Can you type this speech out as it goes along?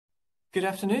Good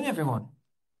afternoon, everyone.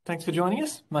 Thanks for joining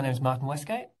us. My name is Martin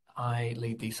Westgate. I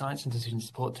lead the Science and Decision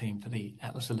Support team for the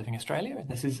Atlas of Living Australia, and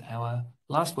this is our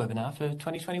last webinar for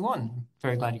 2021.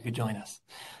 Very glad you could join us.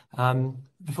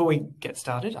 Before we get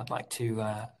started, I'd like to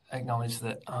acknowledge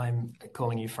that I'm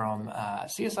calling you from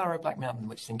CSIRO Black Mountain,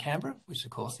 which is in Canberra, which is,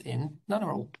 of course, in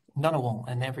Ngunnawal,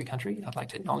 and every country. I'd like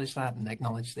to acknowledge that and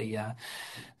acknowledge that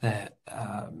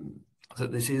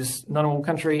this is Ngunnawal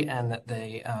country and that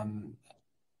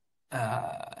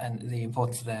and the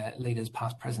importance of their leaders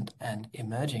past, present and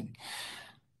emerging.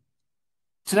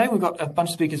 Today we've got a bunch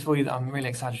of speakers for you that I'm really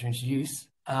excited to introduce.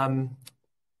 And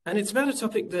it's about a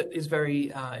topic that is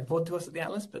very important to us at the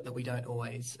Atlas, but that we don't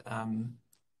always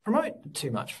promote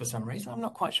too much for some reason. I'm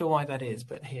not quite sure why that is,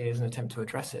 but here's an attempt to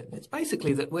address it. It's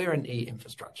basically that we're an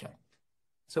e-infrastructure.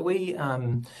 So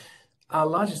our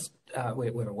largest, we're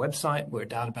a website, we're a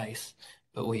database,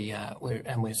 but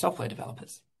we're software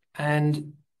developers.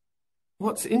 And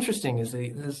what's interesting is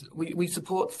we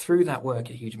support through that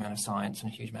work a huge amount of science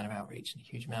and a huge amount of outreach and a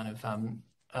huge amount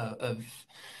of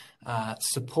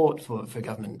support for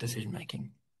government decision making,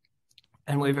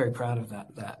 and we're very proud of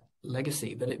that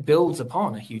legacy. But it builds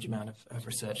upon a huge amount of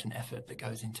research and effort that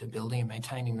goes into building and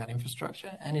maintaining that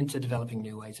infrastructure and into developing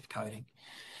new ways of coding.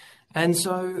 And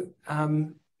so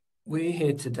we're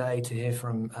here today to hear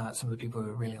from some of the people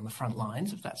who are really on the front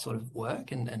lines of that sort of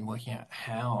work and working out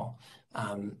how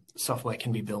software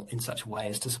can be built in such a way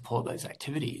as to support those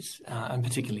activities, and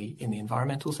particularly in the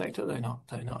environmental sector, though not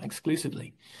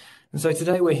exclusively. And so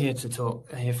today we're here to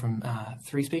hear from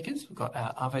three speakers. We've got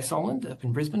Ave Solland up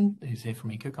in Brisbane, who's here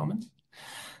from EcoCommons.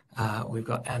 We've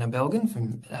got Anna Belgin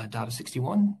from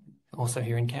Data61, also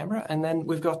here in Canberra. And then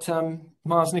we've got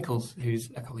Mars Nichols, who's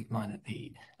a colleague of mine at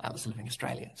the Atlas of Living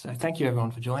Australia. So thank you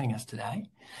everyone for joining us today.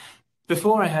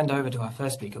 Before I hand over to our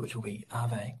first speaker, which will be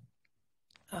Ave,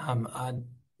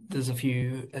 there's a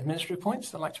few administrative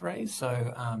points I'd like to raise.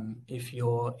 So if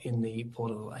you're in the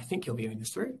portal, I think you'll be viewing this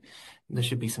through. There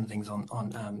should be some things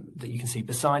on that you can see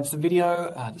besides the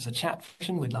video. There's a chat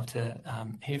function. We'd love to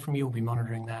hear from you. We'll be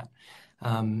monitoring that.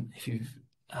 If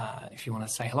you want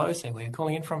to say hello, say where you're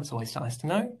calling in from, it's always nice to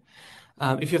know.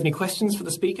 If you have any questions for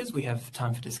the speakers, we have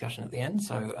time for discussion at the end.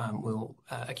 So we'll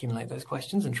accumulate those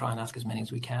questions and try and ask as many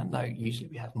as we can, though usually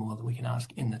we have more than we can ask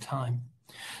in the time.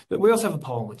 But we also have a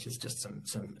poll, which is just some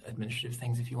administrative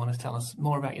things. If you want to tell us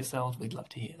more about yourselves, we'd love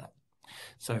to hear that.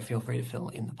 So feel free to fill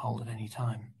in the poll at any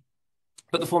time.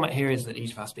 But the format here is that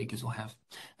each of our speakers will have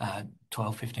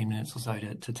 12, 15 minutes or so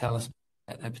to tell us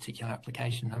about their particular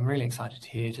application. I'm really excited to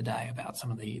hear today about some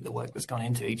of the work that's gone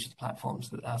into each of the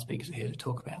platforms that our speakers are here to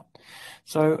talk about.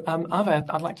 So Ave,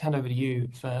 I'd like to hand over to you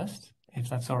first, if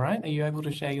that's all right. Are you able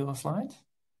to share your slides?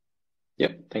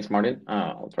 Yep, thanks, Martin.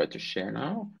 I'll try to share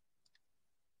now.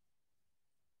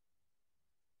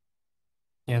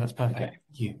 Yeah, that's perfect. Okay.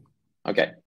 Thank you.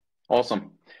 Okay, awesome.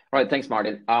 All right, thanks,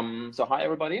 Martin. So hi,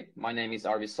 everybody. My name is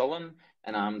Ave Solland,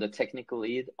 and I'm the technical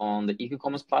lead on the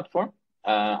EcoCommons platform.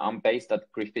 I'm based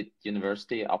at Griffith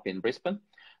University up in Brisbane,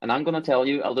 and I'm going to tell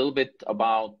you a little bit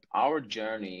about our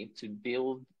journey to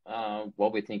build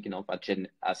what we're thinking of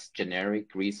as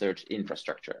generic research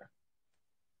infrastructure.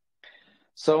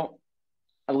 So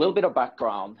a little bit of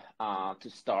background to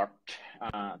start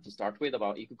with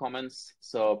about EcoCommons.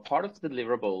 So part of the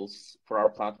deliverables for our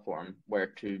platform were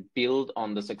to build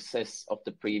on the success of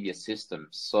the previous systems.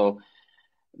 So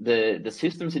the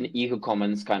systems in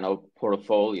EcoCommons kind of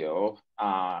portfolio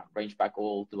range back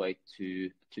all the way to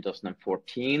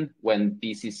 2014 when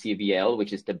BCCVL,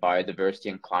 which is the Biodiversity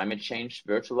and Climate Change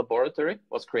Virtual Laboratory,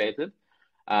 was created.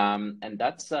 And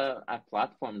that's a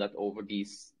platform that over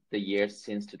the years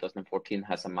since 2014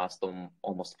 has amassed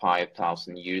almost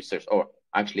 5,000 users, or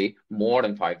actually more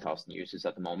than 5,000 users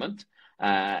at the moment,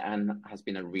 and has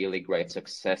been a really great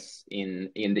success in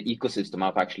the ecosystem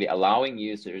of actually allowing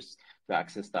users to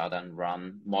access data and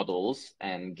run models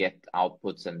and get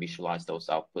outputs and visualize those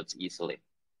outputs easily.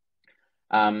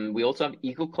 We also have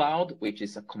EcoCloud, which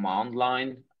is a command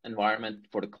line environment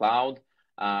for the cloud,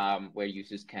 where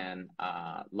users can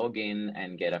log in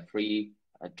and get a free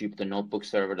Jupyter Notebook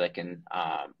server that can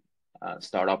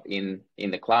start up in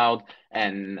the cloud,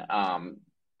 and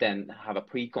then have a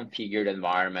pre-configured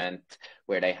environment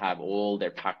where they have all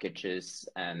their packages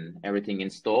and everything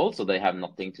installed, so they have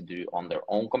nothing to do on their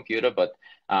own computer, but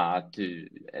to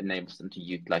enable them to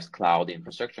utilize cloud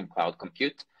infrastructure and cloud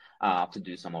compute to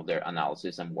do some of their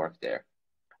analysis and work there.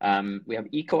 We have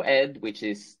EcoEd, which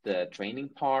is the training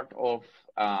part of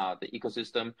the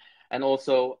ecosystem, and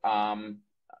also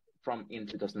from in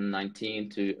 2019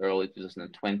 to early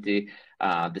 2020,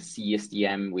 the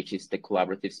CSDM, which is the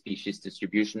Collaborative Species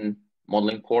Distribution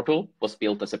modeling portal was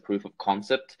built as a proof of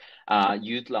concept,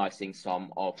 utilizing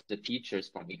some of the features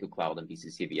from EcoCloud and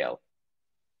BCCVL.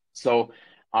 So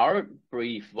our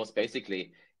brief was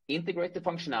basically integrate the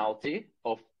functionality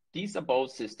of these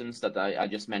above systems that I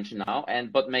just mentioned now,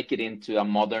 but make it into a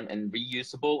modern and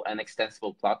reusable and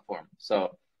extensible platform.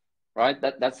 So, right,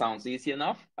 that sounds easy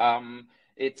enough.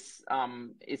 It's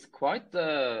quite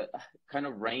the kind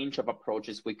of range of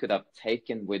approaches we could have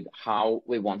taken with how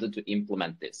we wanted to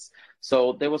implement this.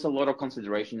 So there was a lot of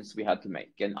considerations we had to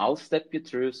make, and I'll step you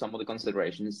through some of the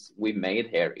considerations we made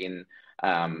here in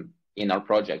our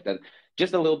project. And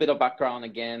just a little bit of background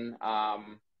again,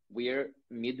 we're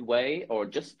midway or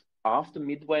just after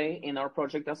midway in our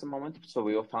project at the moment. So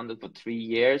we were funded for 3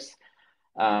 years.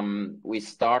 We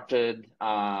started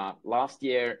last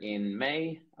year in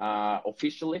May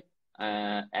officially,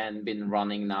 and been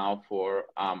running now for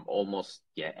almost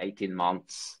 18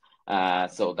 months.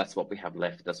 So that's what we have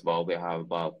left as well. We have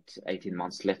about 18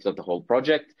 months left of the whole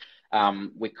project.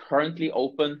 We're currently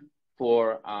open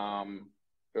for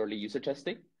early user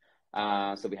testing.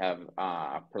 So we have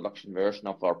a production version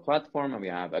of our platform, and we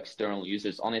have external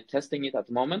users on it testing it at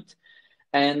the moment.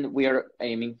 And we are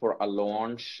aiming for a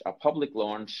launch, a public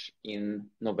launch in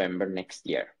November next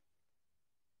year.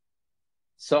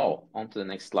 So on to the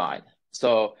next slide.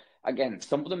 So again,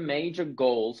 some of the major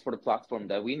goals for the platform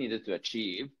that we needed to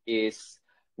achieve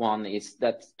one is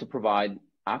that to provide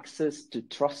access to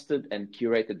trusted and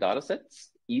curated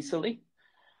datasets easily.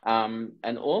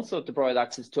 And also to provide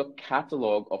access to a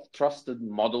catalog of trusted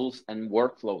models and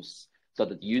workflows so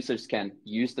that users can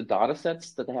use the data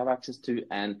sets that they have access to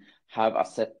and have a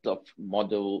set of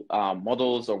models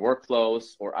or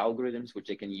workflows or algorithms which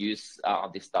they can use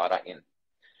this data in.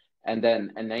 And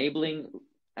then enabling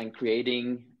and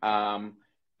creating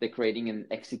and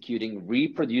executing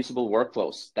reproducible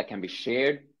workflows that can be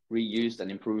shared, reused,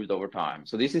 and improved over time.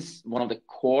 So this is one of the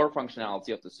core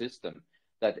functionality of the system,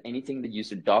 that anything the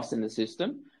user does in the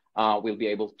system will be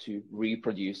able to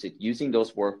reproduce it using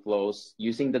those workflows,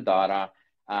 using the data,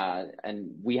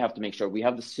 and we have to make sure we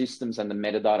have the systems and the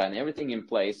metadata and everything in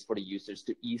place for the users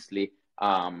to easily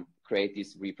create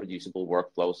these reproducible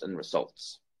workflows and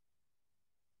results.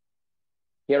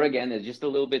 Here again is just a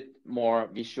little bit more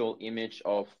visual image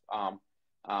of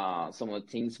some of the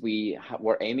things we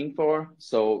were aiming for.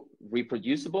 So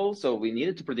reproducible, so we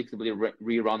needed to predictably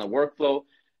rerun a workflow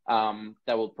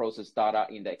that will process data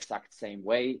in the exact same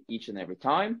way each and every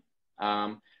time.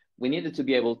 We needed to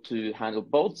be able to handle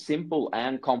both simple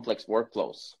and complex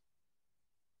workflows.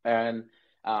 And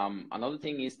another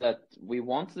thing is that we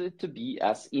wanted it to be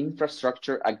as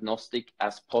infrastructure agnostic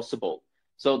as possible.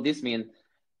 So this means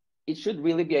it should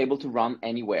really be able to run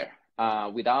anywhere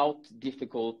without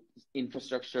difficult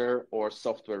infrastructure or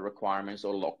software requirements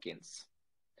or lock-ins.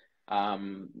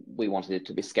 We wanted it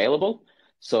to be scalable.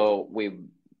 So we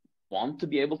want to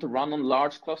be able to run on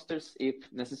large clusters if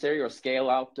necessary, or scale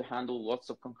out to handle lots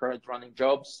of concurrent running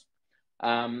jobs.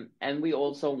 And we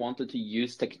also wanted to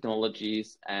use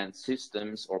technologies and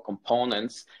systems or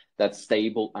components that's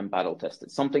stable and battle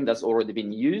tested, something that's already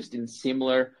been used in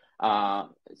similar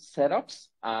setups.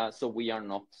 So we are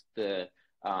not the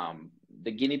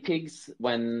guinea pigs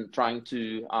when trying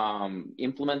to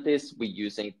implement this. We're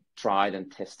using tried and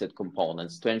tested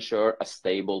components to ensure a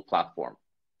stable platform.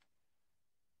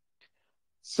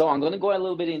 So I'm going to go a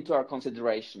little bit into our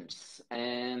considerations.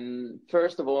 And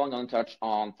first of all, I'm going to touch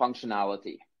on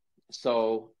functionality.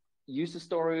 So user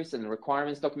stories and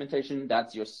requirements documentation,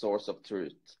 that's your source of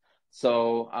truth.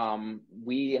 So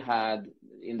we had,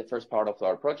 in the first part of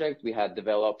our project, we had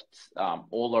developed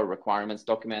all our requirements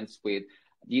documents with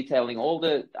detailing all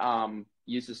the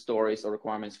user stories or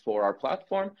requirements for our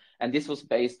platform. And this was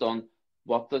based on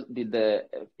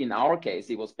in our case,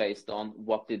 it was based on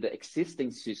what did the existing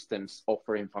systems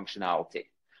offer in functionality,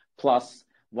 plus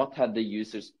what had the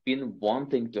users been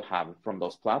wanting to have from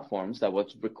those platforms that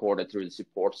was recorded through the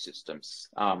support systems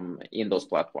in those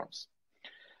platforms.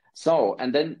 So,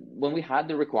 and then when we had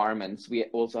the requirements, we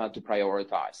also had to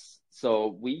prioritize.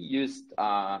 So we used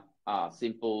a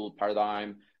simple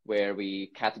paradigm where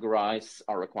we categorize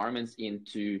our requirements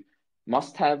into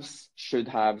must-haves,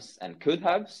 should-haves, and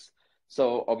could-haves.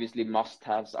 So obviously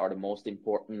must-haves are the most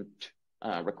important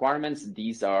requirements.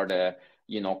 These are the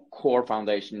core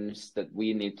foundations that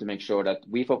we need to make sure that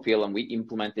we fulfill and we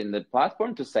implement in the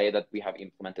platform to say that we have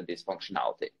implemented this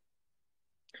functionality.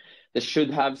 The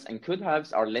should-haves and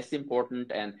could-haves are less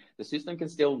important, and the system can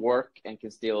still work and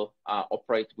can still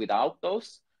operate without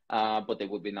those, but they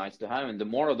would be nice to have. And the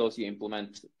more of those you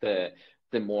implement, the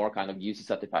more kind of user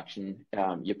satisfaction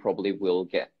you probably will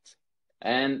get.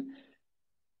 And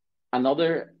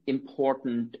Another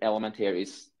important element here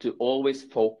is to always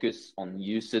focus on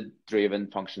user-driven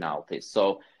functionality.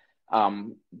 So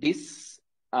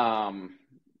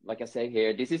like I say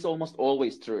here, this is almost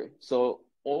always true. So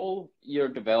all your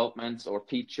developments or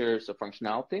features or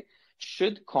functionality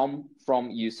should come from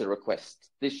user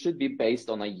requests. This should be based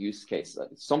on a use case,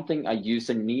 something a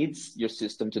user needs your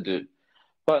system to do.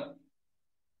 But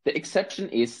the exception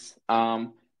is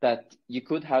that you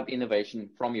could have innovation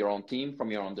from your own team, from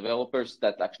your own developers,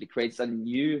 that actually creates a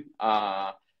new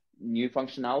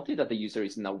functionality that the user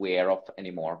isn't aware of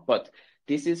anymore. But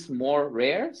this is more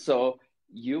rare. So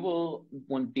you will,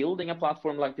 when building a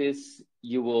platform like this,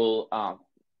 you will,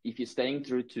 if you're staying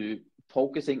true to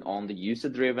focusing on the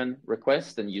user-driven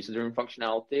request and user-driven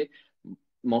functionality,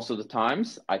 most of the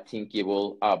times, I think you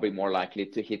will be more likely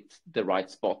to hit the right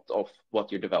spot of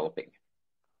what you're developing.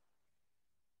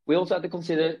 We also have to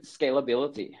consider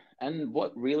scalability. And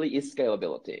what really is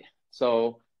scalability?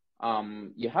 So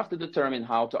you have to determine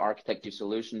how to architect your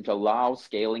solution to allow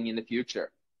scaling in the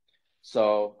future.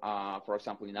 So for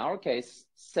example, in our case,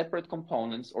 separate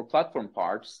components or platform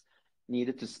parts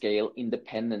needed to scale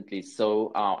independently.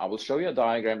 So I will show you a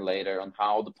diagram later on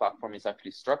how the platform is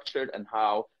actually structured and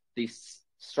how this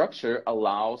structure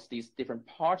allows these different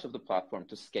parts of the platform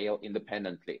to scale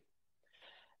independently.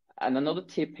 And another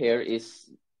tip here is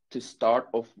to start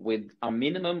off with a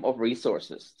minimum of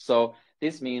resources. So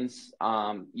this means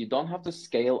you don't have to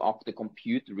scale up the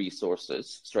compute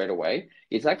resources straight away.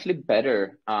 It's actually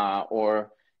better,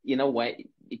 or in a way,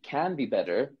 it can be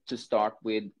better to start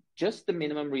with just the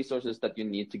minimum resources that you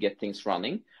need to get things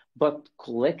running, but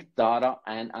collect data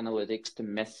and analytics to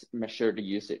measure the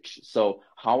usage. So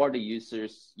how are the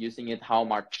users using it? How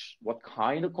much, what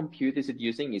kind of compute is it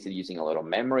using? Is it using a lot of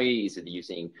memory? Is it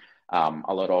using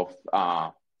a lot of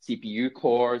CPU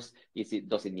cores?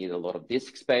 Does it need a lot of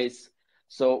disk space?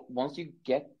 So once you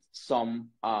get some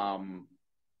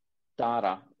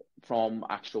data from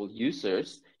actual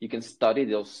users, you can study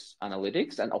those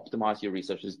analytics and optimize your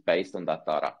resources based on that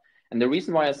data. And the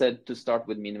reason why I said to start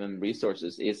with minimum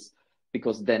resources is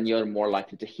because then you're more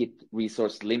likely to hit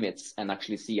resource limits and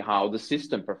actually see how the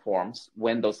system performs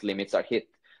when those limits are hit.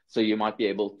 So you might be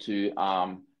able to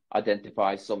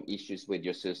identify some issues with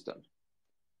your system.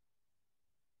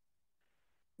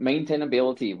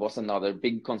 Maintainability was another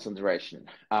big consideration.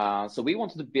 So we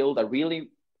wanted to build a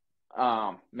really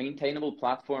maintainable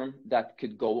platform that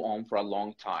could go on for a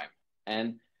long time.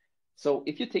 And so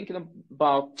if you're thinking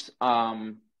about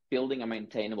building a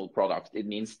maintainable product, it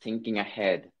means thinking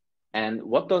ahead. And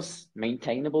what does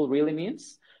maintainable really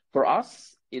means? For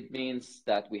us, it means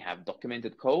that we have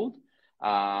documented code.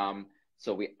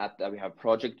 So we have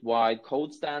project-wide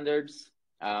code standards.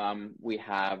 We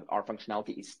have our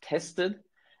functionality is tested,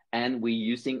 and we're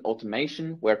using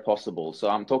automation where possible. So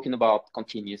I'm talking about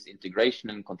continuous integration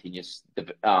and continuous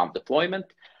deployment.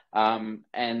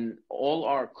 And all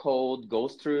our code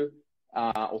goes through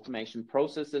automation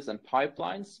processes and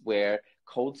pipelines where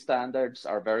code standards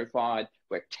are verified,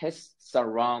 where tests are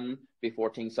run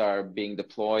before things are being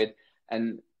deployed.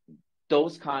 And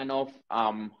those kind of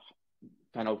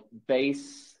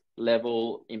base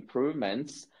level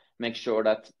improvements make sure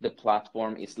that the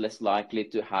platform is less likely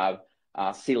to have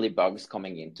silly bugs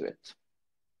coming into it.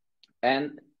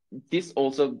 And this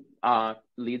also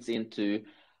leads into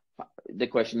the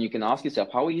question you can ask yourself: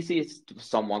 how easy is it for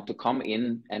someone to come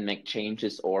in and make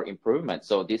changes or improvements?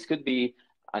 So this could be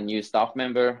a new staff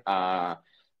member, a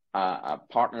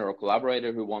partner or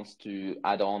collaborator who wants to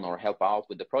add on or help out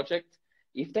with the project.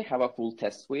 If they have a full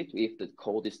test suite, if the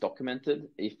code is documented,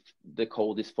 if the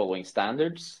code is following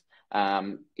standards,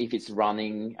 if it's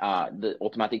running, the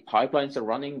automatic pipelines are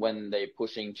running when they're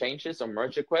pushing changes or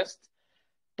merge requests,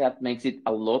 that makes it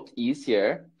a lot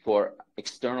easier for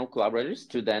external collaborators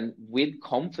to then, with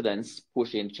confidence,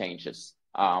 push in changes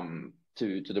to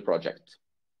the project.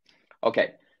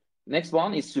 Okay, next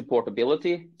one is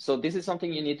supportability. So this is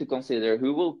something you need to consider.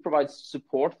 Who will provide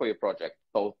support for your project,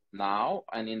 both now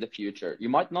and in the future? You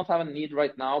might not have a need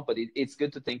right now, but it's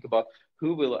good to think about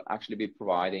who will actually be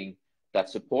providing that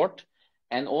support,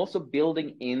 and also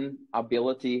building in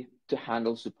ability to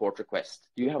handle support requests.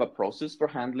 Do you have a process for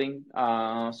handling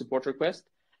support requests?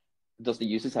 Does the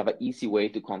users have an easy way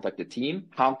to contact the team?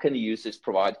 How can the users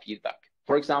provide feedback?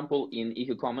 For example, in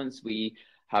EQ Commons, we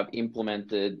have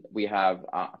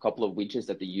a couple of widgets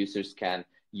that the users can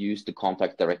use to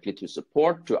contact directly to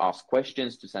support, to ask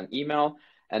questions, to send email.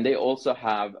 And they also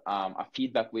have a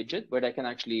feedback widget where they can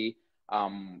actually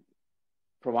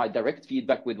provide direct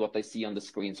feedback with what they see on the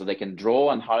screen. So they can draw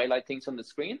and highlight things on the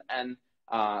screen and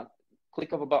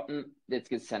click of a button, it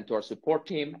gets sent to our support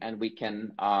team, and we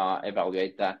can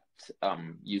evaluate that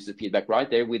user feedback right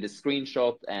there with a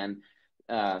screenshot and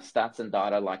stats and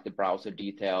data like the browser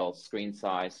details, screen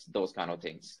size, those kind of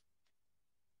things.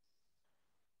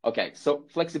 Okay, so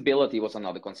flexibility was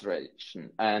another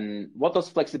consideration. And what does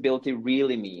flexibility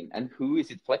really mean? And who is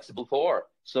it flexible for?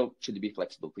 So should it be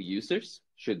flexible for users?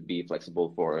 Should it be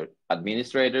flexible for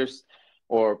administrators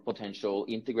or potential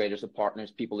integrators or partners,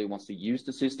 people who wants to use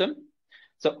the system?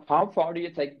 So how far do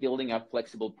you take building a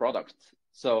flexible product?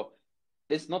 So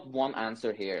there's not one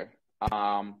answer here,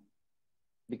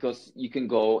 because you can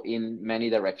go in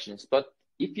many directions. But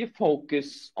if you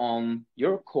focus on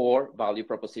your core value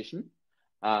proposition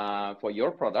for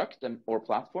your product or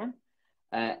platform,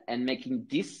 and making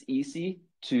this easy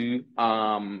to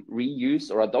reuse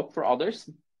or adopt for others,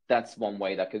 that's one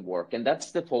way that could work. And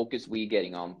that's the focus we're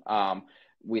getting on.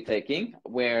 We're taking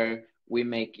where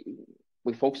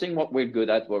we're focusing what we're good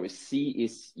at, where we see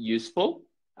is useful,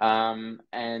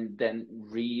 and then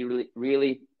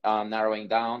really narrowing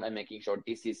down and making sure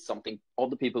this is something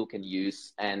other people can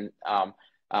use, and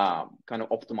kind of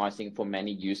optimizing for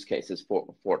many use cases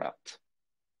for that.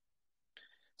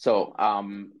 So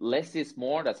less is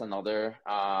more. That's another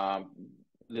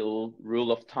little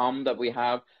rule of thumb that we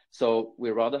have. So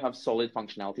we rather have solid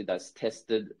functionality that's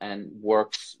tested and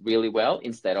works really well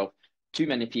instead of too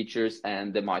many features,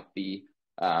 and there might be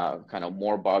kind of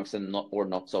more bugs and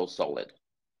not so solid.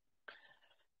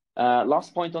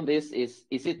 Last point on this is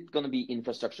it going to be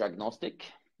infrastructure agnostic?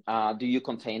 Do you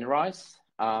containerize?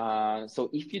 So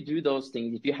if you do those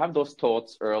things, if you have those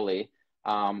thoughts early,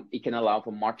 it can allow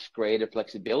for much greater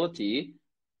flexibility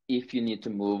if you need to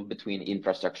move between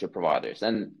infrastructure providers.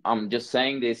 And I'm just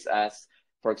saying this as,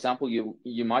 for example,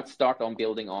 you might start on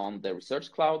building on the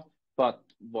research cloud, but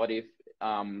what if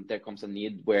there comes a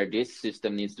need where this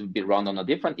system needs to be run on a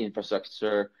different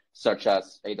infrastructure, such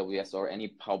as AWS or any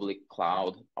public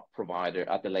cloud provider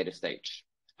at the later stage?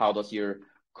 How does your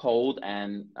code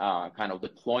and kind of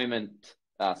deployment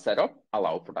setup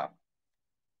allow for that?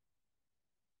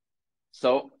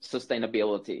 So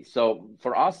sustainability. So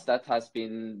for us, that has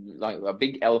been like a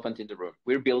big elephant in the room.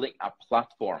 We're building a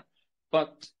platform,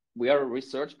 but we are a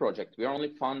research project. We are only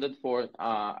funded for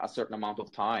a certain amount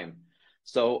of time.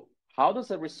 So how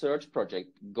does a research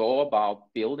project go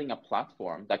about building a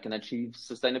platform that can achieve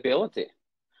sustainability?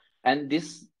 And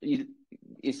this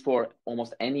is for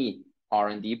almost any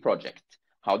R&D project.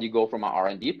 How do you go from an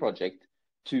R&D project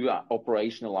to an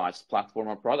operationalized platform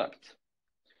or product?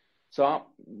 So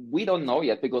we don't know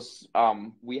yet, because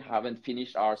we haven't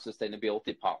finished our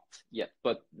sustainability path yet,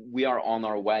 but we are on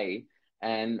our way.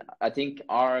 And I think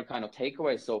our kind of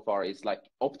takeaway so far is like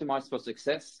optimize for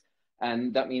success.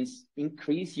 And that means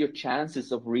increase your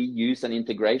chances of reuse and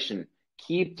integration.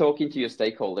 Keep talking to your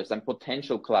stakeholders and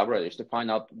potential collaborators to find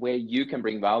out where you can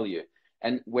bring value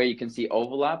and where you can see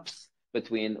overlaps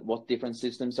between what different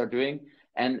systems are doing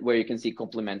and where you can see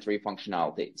complementary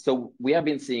functionality. So we have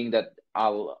been seeing that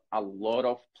a lot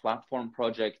of platform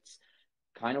projects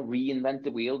kind of reinvent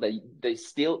the wheel. They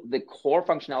still, the core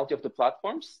functionality of the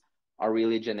platforms are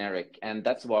really generic. And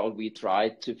that's what we try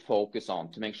to focus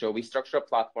on, to make sure we structure a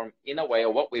platform in a way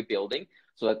of what we're building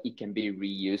so that it can be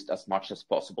reused as much as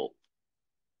possible.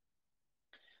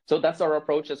 So that's our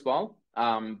approach as well,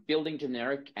 building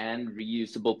generic and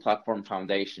reusable platform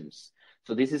foundations.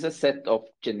 So this is a set of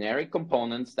generic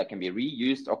components that can be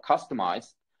reused or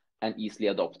customized and easily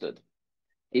adopted.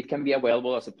 It can be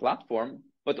available as a platform,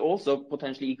 but also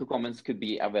potentially EcoCommons could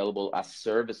be available as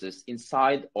services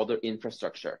inside other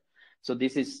infrastructure. So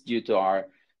this is due to our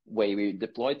way we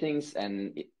deploy things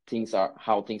and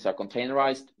how things are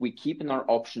containerized. We keeping our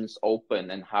options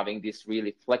open and having this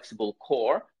really flexible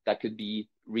core that could be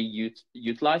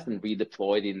reutilized and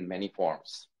redeployed in many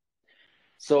forms.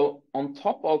 So on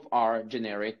top of our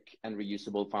generic and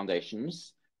reusable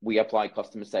foundations, we apply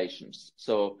customizations.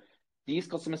 So these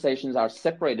customizations are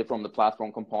separated from the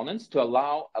platform components to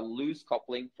allow a loose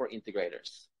coupling for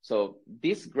integrators. So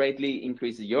this greatly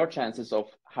increases your chances of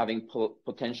having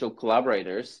potential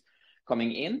collaborators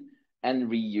coming in and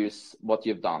reuse what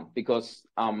you've done, because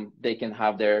they can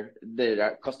have their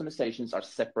customizations are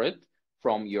separate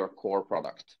from your core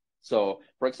product. So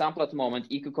for example, at the moment,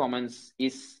 EcoCommons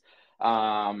is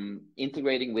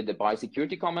integrating with the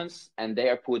biosecurity commons, and they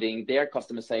are putting their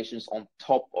customizations on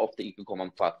top of the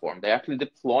EcoCommons platform. They're actually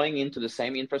deploying into the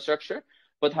same infrastructure,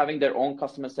 but having their own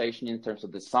customization in terms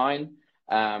of design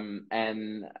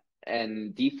and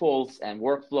defaults and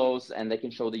workflows, and they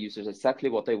can show the users exactly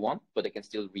what they want, but they can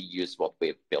still reuse what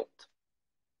we've built.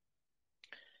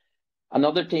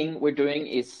 Another thing we're doing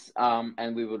is,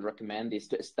 and we would recommend, is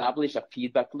to establish a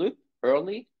feedback loop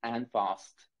early and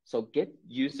fast. So get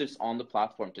users on the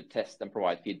platform to test and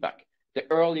provide feedback. The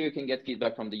earlier you can get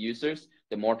feedback from the users,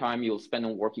 the more time you'll spend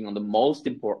on working on the most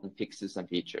important fixes and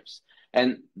features.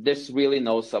 And there's really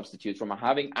no substitute from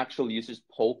having actual users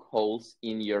poke holes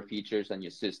in your features and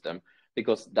your system,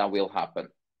 because that will happen.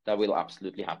 That will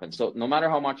absolutely happen. So no matter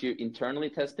how much you internally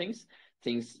test things,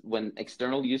 when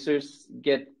external users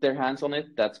get their hands on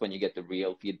it, that's when you get the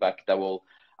real feedback that will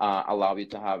allow you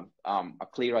to have a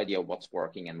clear idea of what's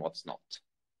working and what's not.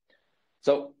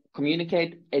 So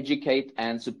communicate, educate,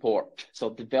 and support.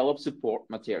 So develop support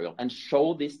material and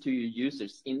show this to your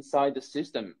users inside the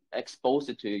system, expose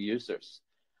it to your users.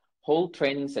 Hold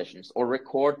training sessions or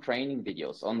record training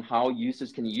videos on how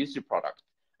users can use your product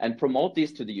and promote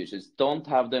this to the users. Don't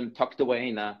have them tucked away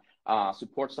in a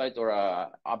support site or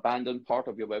a abandoned part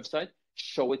of your website.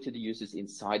 Show it to the users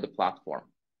inside the platform.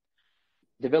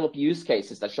 Develop use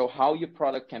cases that show how your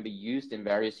product can be used in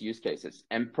various use cases.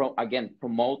 And again,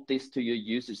 promote this to your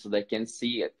users so they can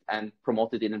see it and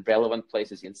promote it in relevant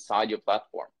places inside your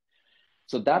platform.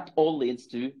 So that all leads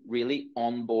to really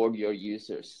onboard your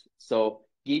users. So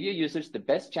give your users the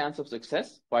best chance of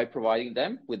success by providing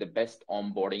them with the best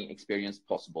onboarding experience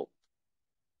possible.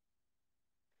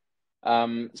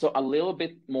 So a little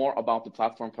bit more about the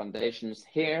platform foundations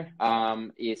here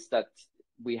is that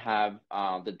we have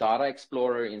the data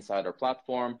explorer inside our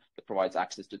platform that provides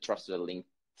access to trusted, linked,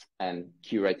 and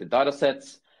curated data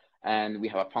sets. And we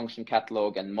have a function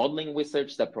catalog and modeling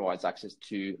wizards that provides access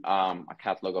to a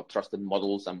catalog of trusted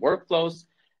models and workflows.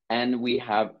 And we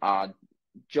have a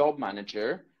job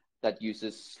manager that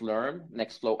uses Slurm,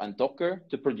 Nextflow, and Docker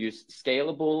to produce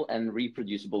scalable and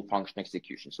reproducible function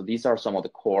execution. So these are some of the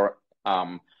core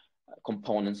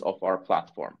components of our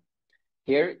platform.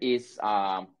 Here is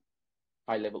a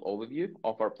high-level overview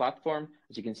of our platform.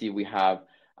 As you can see, we have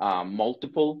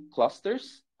multiple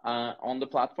clusters on the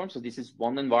platform. So this is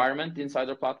one environment inside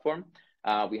our platform.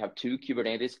 We have two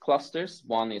Kubernetes clusters.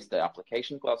 One is the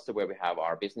application cluster where we have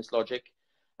our business logic.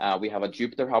 We have a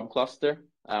Jupyter Hub cluster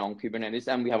on Kubernetes,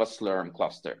 and we have a Slurm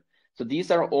cluster. So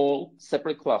these are all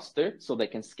separate clusters so they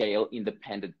can scale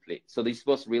independently. So this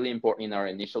was really important in our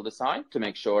initial design to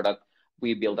make sure that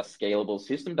we build a scalable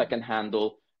system that can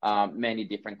handle many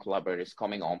different collaborators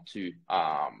coming onto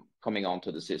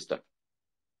the system.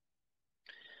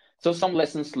 So some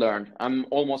lessons learned. I'm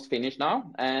almost finished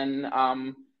now. And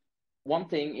one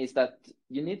thing is that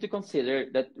you need to consider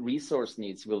that resource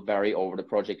needs will vary over the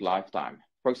project lifetime.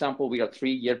 For example, we are a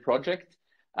 3-year project.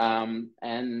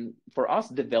 And for us,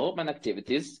 development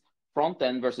activities, front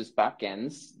end versus back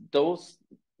ends, those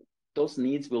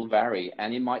needs will vary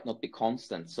and it might not be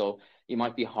constant. So it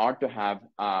might be hard to have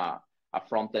a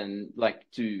front end, like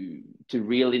to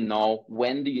really know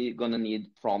when do you gonna need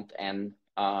front end,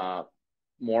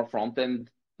 more front end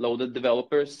loaded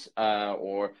developers,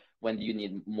 or when do you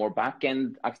need more back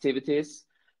end activities.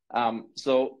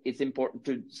 So it's important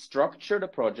to structure the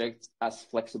project as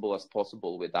flexible as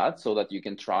possible with that so that you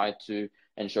can try to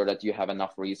ensure that you have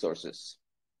enough resources.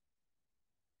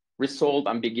 Resolve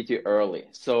ambiguity early.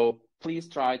 So please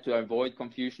try to avoid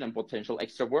confusion and potential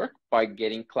extra work by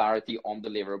getting clarity on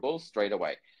deliverables straight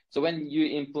away. So when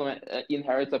you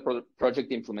inherit a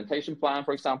project implementation plan,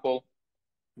 for example,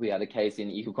 we had a case in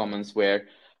EcoCommons where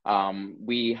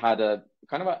we had a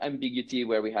kind of an ambiguity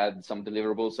where we had some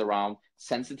deliverables around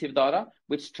sensitive data,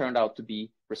 which turned out to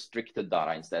be restricted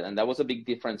data instead. And that was a big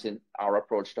difference in our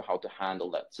approach to how to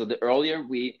handle that. So the earlier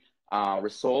we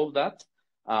resolve that,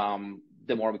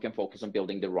 the more we can focus on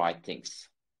building the right things.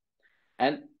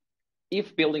 And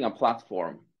if building a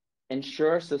platform,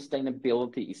 ensure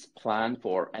sustainability is planned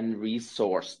for and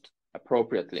resourced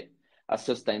appropriately. A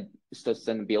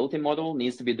sustainability model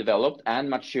needs to be developed and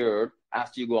matured as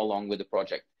you go along with the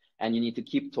project. And you need to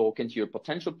keep talking to your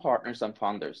potential partners and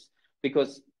funders,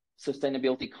 because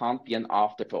sustainability can't be an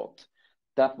afterthought.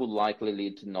 That would likely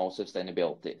lead to no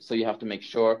sustainability. So you have to make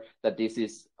sure that this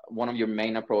is one of your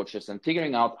main approaches and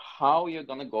figuring out how you're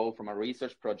going to go from a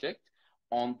research project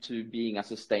onto being a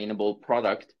sustainable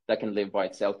product that can live by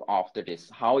itself after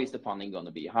this. How is the funding going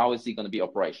to be? How is it going to be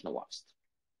operationalized?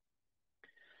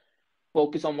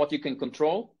 Focus on what you can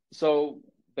control. So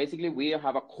basically, we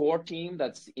have a core team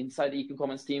that's inside the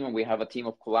EcoCommons team, and we have a team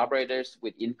of collaborators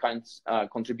with in-kind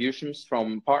contributions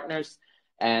from partners.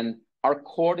 And our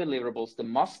core deliverables, the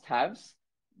must-haves,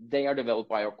 they are developed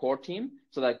by our core team,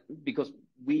 so that because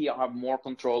we have more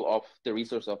control of the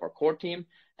resources of our core team,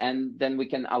 and then we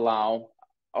can allow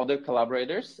other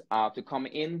collaborators to come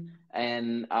in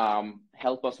and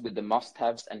help us with the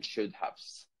must-haves and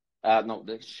should-haves. No,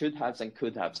 the should-haves and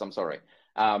could-haves, I'm sorry.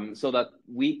 So that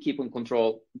we keep in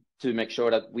control to make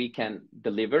sure that we can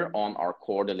deliver on our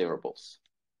core deliverables.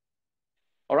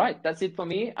 All right, that's it for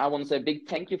me. I want to say a big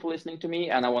thank you for listening to me,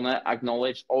 and I want to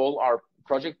acknowledge all our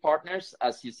project partners,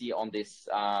 as you see on this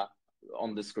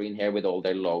on the screen here with all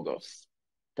their logos.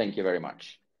 Thank you very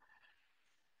much.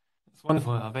 It's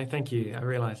wonderful, Hervé. Thank you. I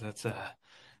realize that's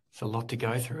it's a lot to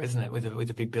go through, isn't it, with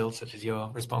a big build such as you're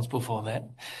responsible for that.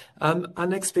 Our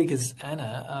next speaker is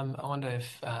Anna. I wonder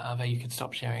if, Hervé, you could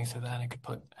stop sharing so that Anna could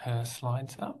put her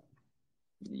slides up.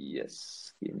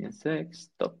 Yes, give me a sec.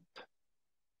 Stop.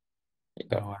 There you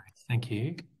go. No worries. Thank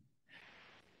you.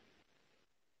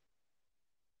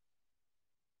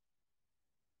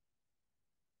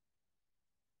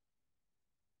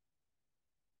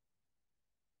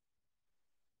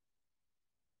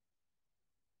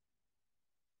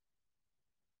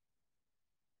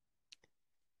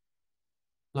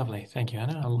 Lovely. Thank you,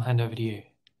 Anna. I'll hand over to you.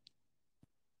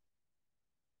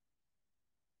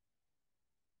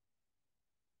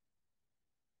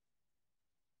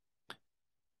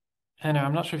 Anna,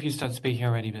 I'm not sure if you started speaking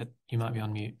already, but you might be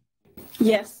on mute.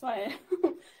 Yes, I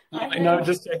No,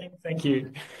 just checking. Thank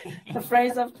you. The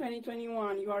phrase of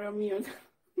 2021, you are on mute.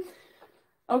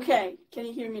 Okay, can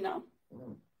you hear me now?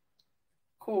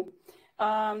 Cool.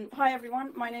 Hi,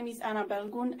 everyone. My name is Anna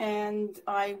Belgun, and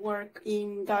I work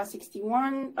in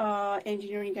DA61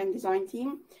 engineering and design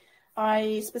team.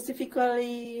 I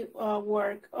specifically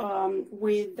work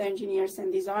with engineers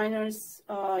and designers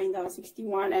in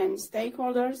DA61 and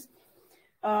stakeholders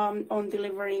on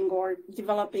delivering or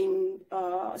developing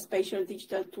spatial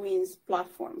digital twins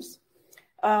platforms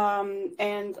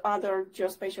and other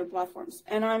geospatial platforms.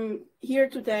 And I'm here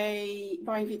today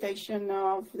by invitation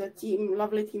of the team,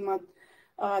 lovely team at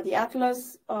the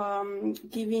Atlas,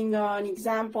 giving an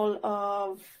example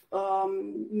of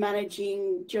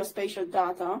managing geospatial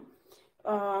data,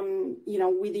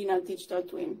 within a digital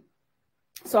twin.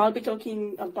 So I'll be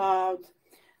talking about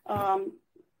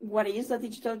what is a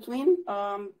digital twin.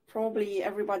 Probably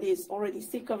everybody is already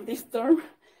sick of this term,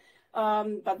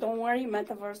 but don't worry,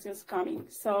 metaverse is coming.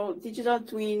 So digital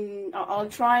twin, I'll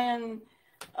try and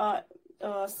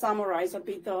summarize a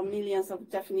bit the millions of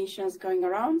definitions going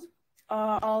around.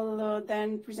 I'll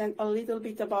then present a little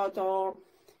bit about our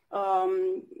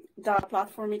data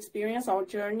platform experience, our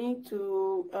journey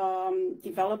to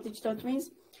develop digital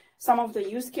twins. Some of the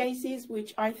use cases,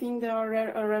 which I think they are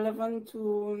relevant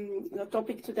to the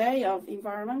topic today of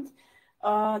environment,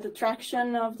 the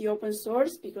traction of the open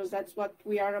source, because that's what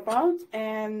we are about,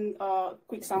 and a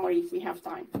quick summary if we have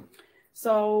time.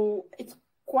 So it's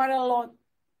quite a lot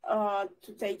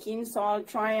to take in, so I'll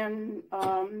try and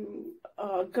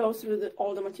go through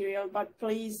all the material, but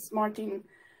please, Martin,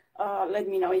 let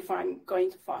me know if I'm going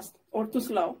too fast or too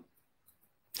slow.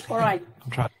 All right.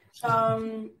 I'm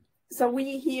trying. So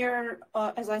we hear,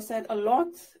 as I said, a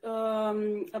lot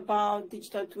about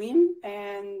digital twin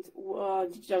and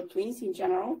digital twins in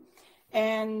general.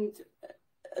 And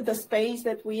the space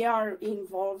that we are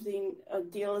involved in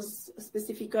deals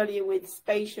specifically with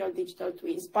spatial digital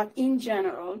twins. But in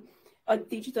general, a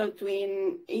digital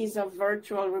twin is a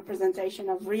virtual representation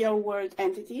of real world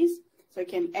entities. So it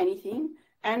can be anything,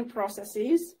 and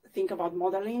processes. Think about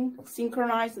modeling,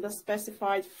 synchronize the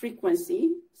specified frequency,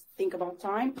 think about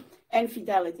time, and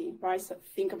fidelity, right? So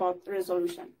think about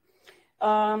resolution.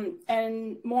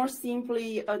 And more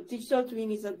simply, a digital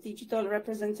twin is a digital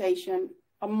representation,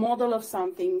 a model of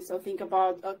something. So think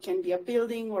about, can be a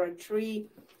building or a tree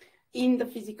in the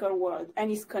physical world,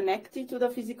 and is connected to the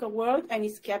physical world and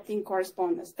is kept in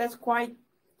correspondence. That's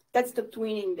the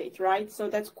twinning bit, right? So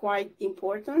that's quite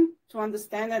important to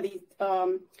understand that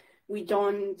we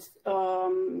don't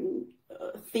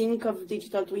think of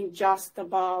digital twin just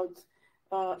about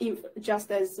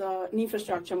just as an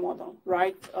infrastructure model,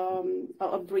 right?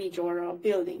 A bridge or a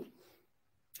building.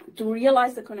 To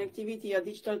realize the connectivity, a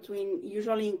digital twin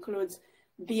usually includes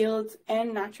built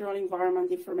and natural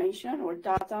environment information or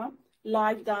data,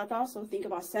 live data, so think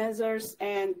about sensors,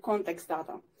 and context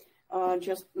data,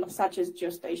 just such as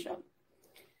geospatial.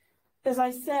 As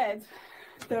I said,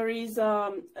 there is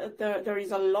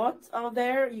a lot out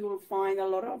there. You will find a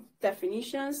lot of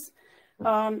definitions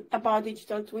about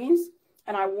digital twins,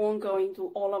 and I won't go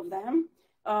into all of them.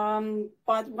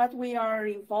 But what we are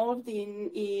involved in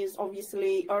is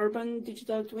obviously urban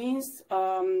digital twins.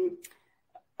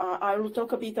 I will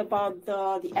talk a bit about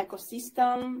the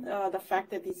ecosystem, the fact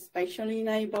that it's spatially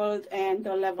enabled, and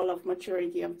the level of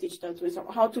maturity of digital twins,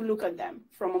 or how to look at them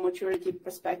from a maturity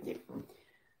perspective.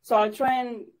 So I'll try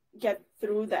and get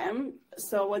through them.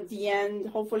 So at the end,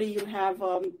 hopefully you have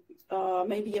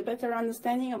maybe a better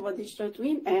understanding of a digital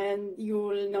twin, and you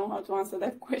will know how to answer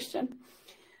that question.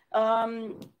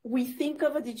 We think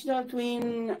of a digital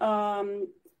twin,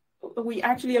 we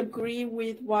actually agree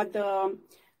with what the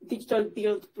Digital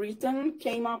Build Britain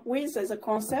came up with as a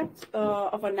concept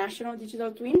of a national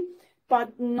digital twin,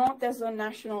 but not as a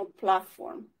national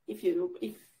platform. If you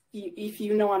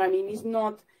know what I mean, it's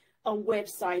not a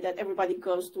website that everybody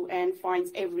goes to and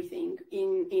finds everything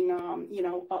in you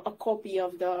know, a copy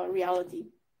of the reality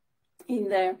in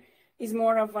there. Is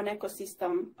more of an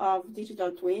ecosystem of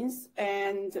digital twins,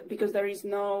 and because there is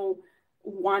no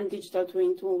one digital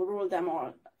twin to rule them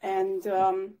all. And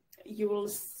you will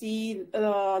see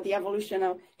the evolution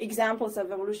of examples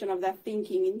of evolution of that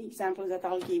thinking in the examples that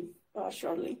I'll give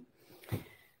shortly.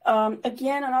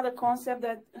 Again, another concept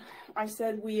that I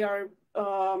said we are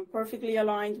perfectly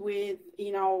aligned with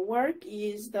in our work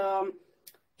is the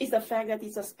fact that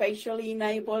it's a spatially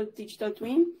enabled digital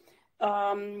twin.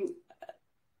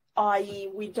 I.e.,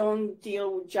 we don't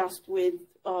deal just with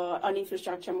an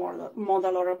infrastructure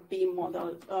model or a BIM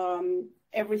model.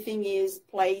 Everything is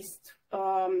placed,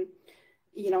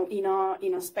 you know,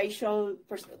 in a spatial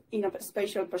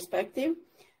perspective.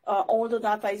 All the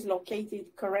data is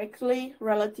located correctly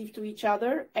relative to each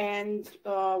other and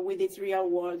with its real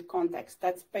world context.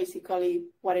 That's basically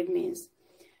what it means.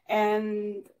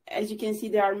 And as you can see,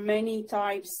 there are many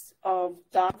types of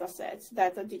data sets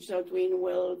that a digital twin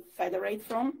will federate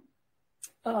from,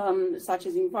 such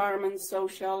as environment,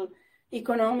 social,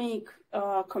 economic,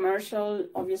 commercial,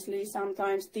 obviously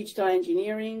sometimes digital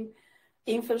engineering,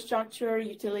 infrastructure,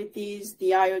 utilities,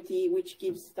 the IoT, which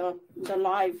gives the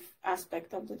live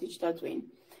aspect of the digital twin.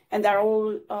 And they're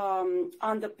all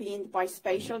underpinned by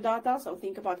spatial data. So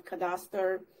think about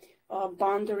cadastre,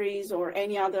 boundaries, or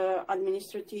any other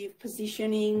administrative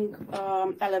positioning,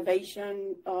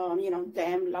 elevation, you know,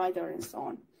 dam, LiDAR, and so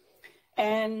on.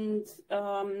 And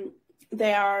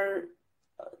they are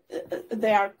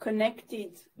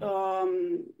connected,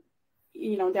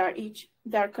 you know,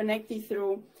 they're connected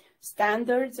through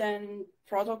standards and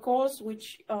protocols,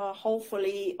 which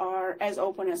hopefully are as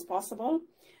open as possible,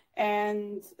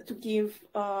 and to give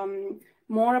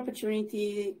more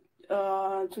opportunity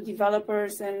to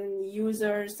developers and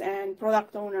users and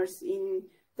product owners in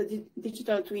the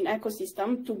digital twin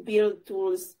ecosystem to build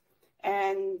tools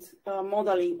and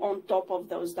modeling on top of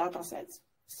those data sets.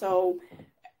 So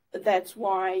that's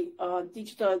why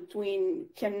digital twin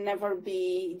can never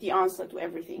be the answer to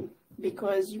everything,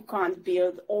 because you can't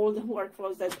build all the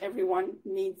workflows that everyone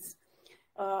needs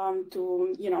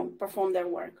to, you know, perform their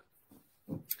work.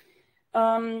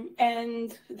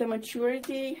 And the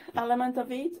maturity element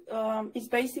of it is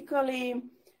basically,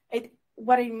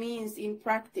 what it means in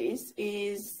practice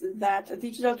is that a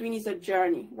digital twin is a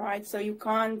journey, right? So you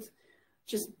can't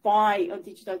just buy a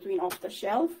digital twin off the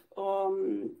shelf.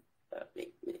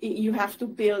 You have to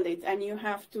build it, and you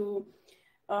have to,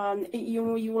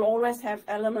 you will always have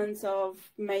elements of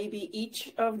maybe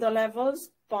each of the levels,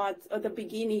 but at the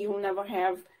beginning you will never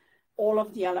have all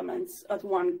of the elements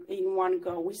in one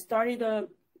go. We started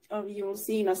you will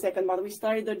see in a second, but we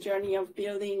started the journey of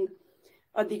building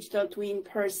a digital twin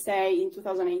per se in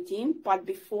 2018. But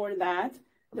before that,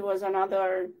 there was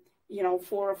another, you know,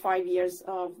 4 or 5 years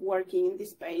of working in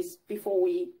this space before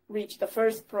we reached the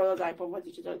first prototype of a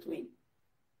digital twin.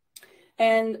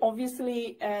 And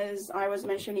obviously, as I was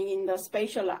mentioning in the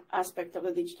spatial aspect of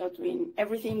the digital twin,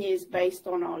 everything is based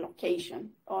on our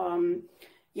location.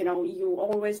 You know, you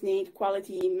always need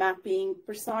quality mapping,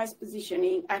 precise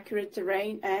positioning, accurate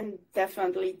terrain, and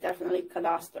definitely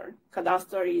cadastre.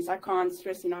 Cadastre is, I can't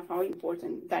stress enough how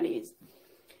important that is.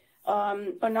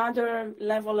 Another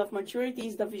level of maturity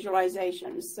is the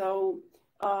visualization. So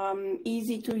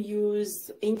easy to use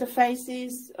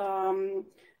interfaces,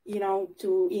 you know,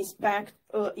 to inspect,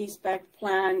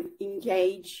 plan,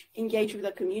 engage with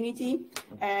the community,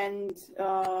 and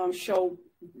show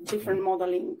different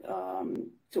modeling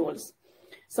tools.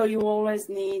 So you always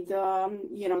need,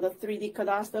 you know, the 3D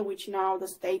cadastre, which now the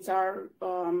states are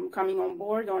coming on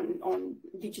board on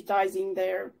digitizing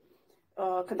their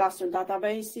cadastre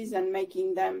databases and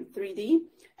making them 3D,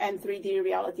 and 3D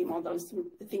reality models.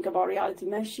 Think about reality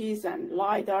meshes and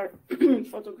LiDAR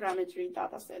photogrammetry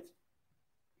datasets.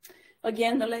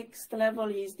 Again, the next level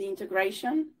is the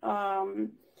integration.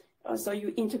 So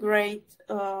you integrate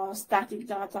static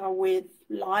data with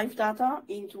live data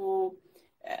into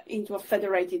a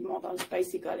federated model,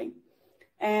 basically.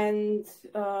 And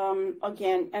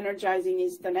again, energizing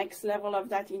is the next level of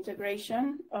that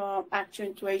integration.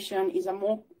 Actuation is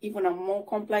even a more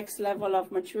complex level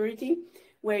of maturity,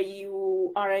 where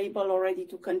you are able already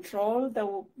to control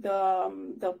the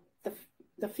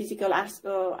physical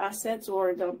assets,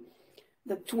 or the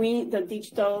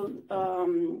digital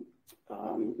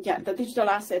the digital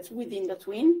assets within the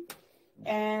twin.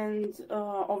 And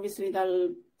obviously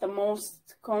the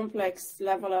most complex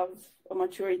level of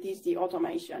maturity is the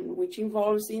automation, which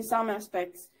involves in some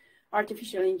aspects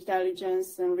artificial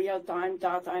intelligence and real-time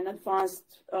data and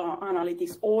advanced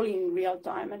analytics, all in real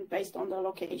time and based on the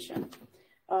location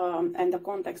and the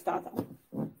context data.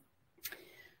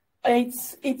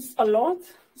 It's a lot,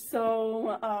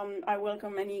 so I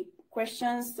welcome any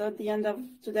questions at the end of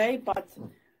today,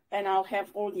 and I'll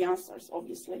have all the answers,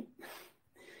 obviously.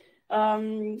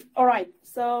 All right,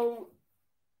 so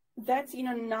that's in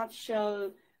a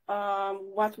nutshell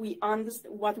what we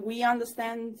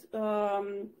understand,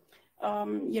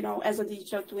 as a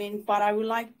digital twin. But I would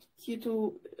like you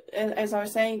to, as I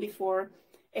was saying before,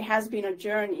 it has been a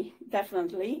journey,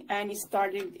 definitely, and it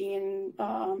started in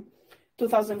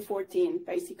 2014,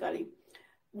 basically.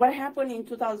 What happened in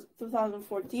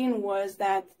 2014 was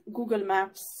that Google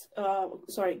Earth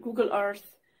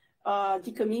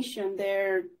decommissioned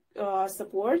their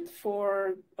support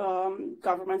for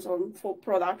governments or for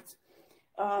products.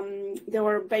 There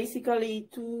were basically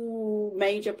two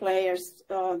major players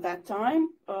that time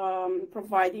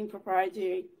providing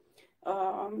proprietary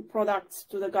products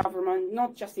to the government,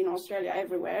 not just in Australia,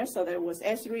 everywhere. So there was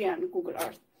Esri and Google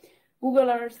Earth. Google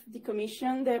Earth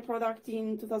decommissioned their product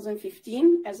in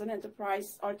 2015 as an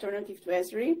enterprise alternative to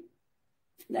Esri.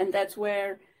 And that's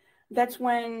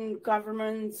when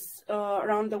governments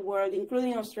around the world,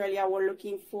 including Australia, were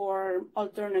looking for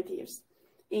alternatives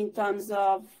in terms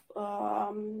of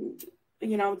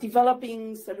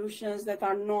developing solutions that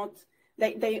are not,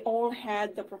 they all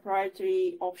had the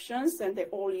proprietary options and they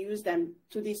all use them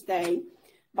to this day.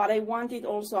 But I wanted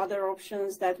also other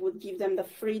options that would give them the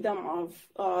freedom of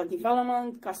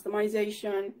development,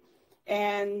 customization,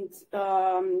 and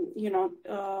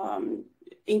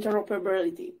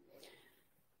interoperability.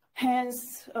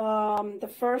 Hence, the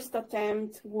first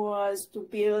attempt was to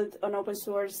build an open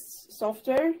source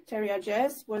software.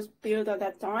 TerraJS was built at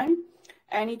that time,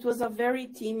 and it was a very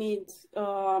timid,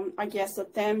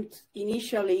 attempt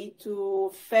initially to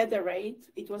federate.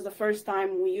 It was the first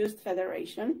time we used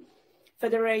federate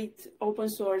open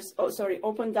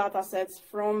data sets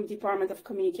from Department of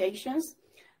Communications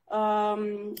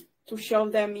to show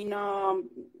them in a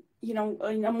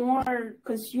more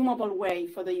consumable way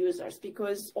for the users,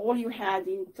 because all you had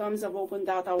in terms of open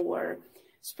data were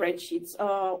spreadsheets,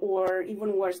 or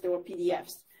even worse, they were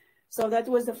PDFs. So that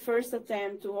was the first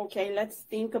attempt to, okay, let's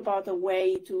think about a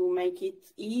way to make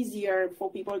it easier for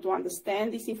people to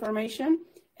understand this information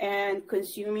and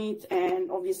consume it, and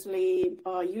obviously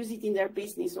use it in their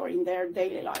business or in their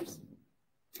daily lives.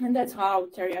 And that's how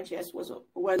TerraJS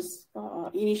was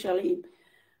initially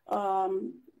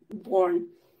born.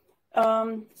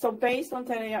 So based on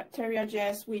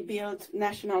TerraJS, we built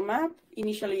national map.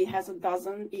 Initially, it had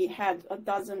a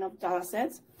dozen of data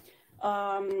sets.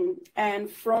 And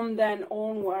from then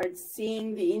onwards,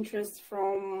 seeing the interest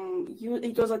from you,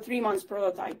 it was a 3-month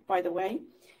prototype, by the way.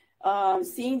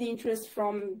 Seeing the interest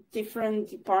from different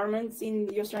departments in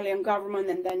the Australian government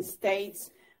and then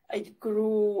states, it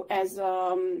grew as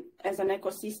an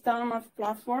ecosystem of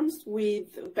platforms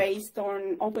based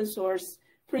on open source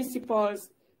principles.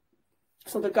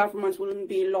 So the government wouldn't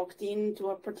be locked into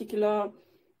a particular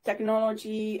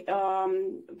technology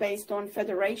based on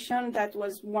federation. That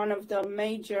was one of the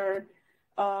major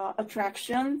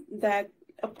attraction, that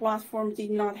a platform did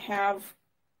not have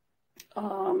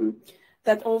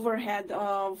that overhead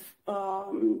of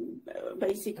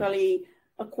basically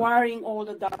acquiring all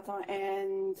the data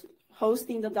and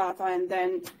hosting the data and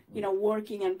then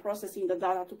working and processing the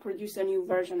data to produce a new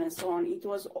version and so on. It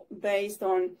was based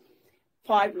on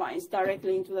pipelines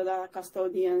directly into the data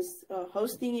custodians,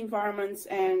 hosting environments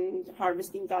and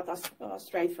harvesting data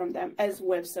straight from them as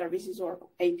web services or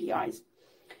APIs.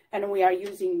 And we are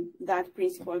using that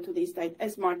principle to this day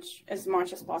as much as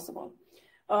possible.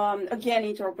 Again,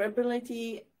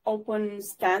 interoperability, open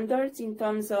standards in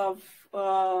terms of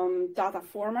data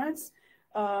formats,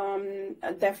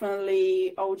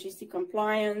 definitely OGC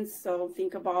compliance. So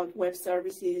think about web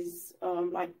services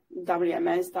like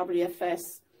WMS,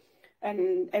 WFS,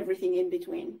 and everything in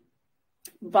between.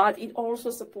 But it also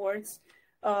supports,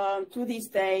 to this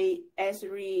day,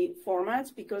 Esri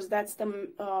formats, because that's the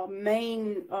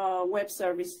main web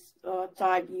service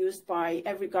type used by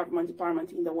every government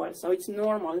department in the world. So it's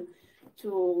normal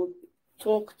to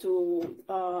talk to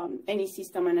any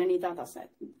system and any data set,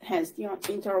 hence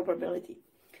interoperability.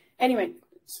 Anyway,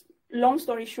 long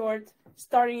story short,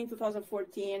 starting in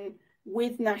 2014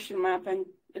 with National Map and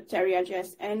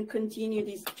TerraJS, and continue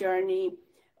this journey,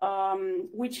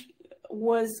 which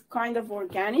was kind of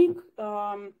organic.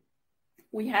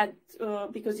 we had,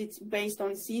 because it's based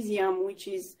on cesium, which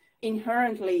is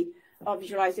inherently a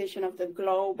visualization of the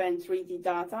globe and 3D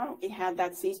data. It had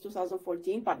that since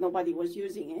 2014, but nobody was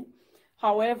using it.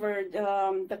 However,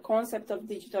 the concept of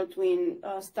digital twin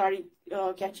started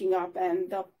catching up,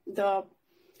 and the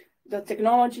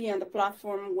technology and the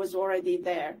platform was already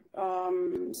there.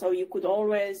 So you could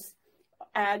always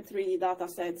add 3D data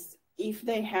sets if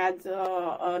they had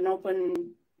an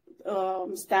open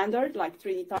standard like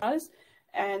 3D tiles,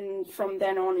 and from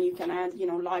then on you can add,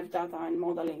 live data and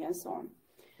modeling and so on.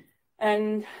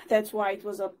 And that's why it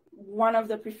was one of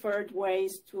the preferred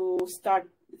ways to start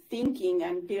thinking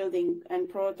and building and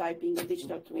prototyping a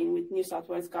digital twin with New South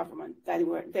Wales government.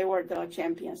 They were the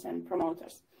champions and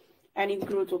promoters. And it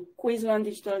grew to Queensland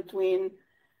Digital Twin,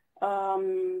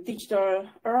 Digital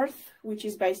Earth, which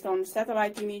is based on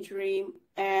satellite imagery,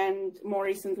 and more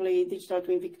recently, Digital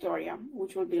Twin Victoria,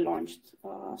 which will be launched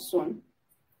soon.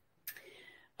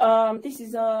 This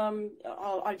is,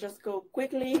 I'll just go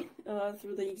quickly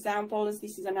through the examples.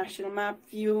 This is a national map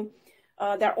view.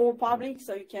 They're all public,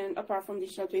 so you can, apart from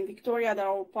Digital Twin Victoria, they're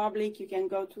all public. You can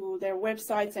go to their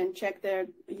websites and check their,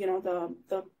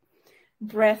 the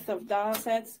breadth of data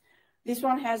sets. This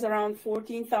one has around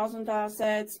 14,000 data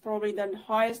sets, probably the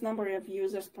highest number of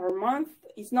users per month.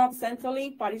 It's not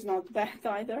centrally, but it's not bad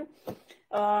either.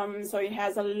 So it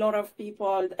has a lot of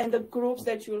people, and the groups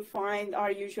that you'll find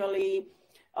are usually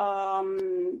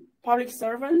public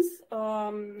servants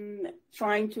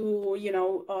trying to,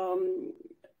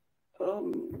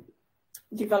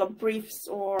 develop briefs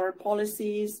or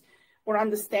policies or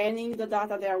understanding the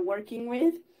data they are working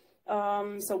with.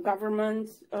 So government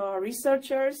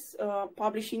researchers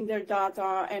publishing their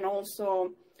data and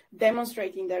also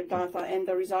demonstrating their data and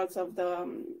the results of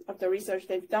the research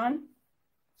they've done.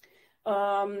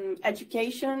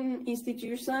 Education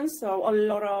institutions, so a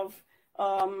lot of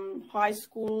high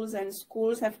schools and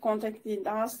schools have contacted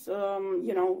us,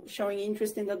 showing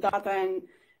interest in the data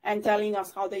and telling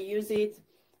us how they use it.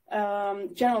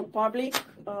 General public,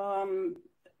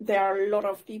 there are a lot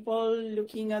of people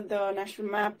looking at the national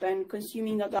map and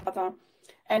consuming the data,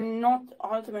 and not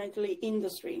ultimately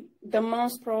industry. The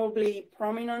most probably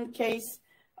prominent case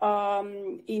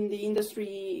in the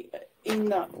industry,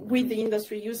 with the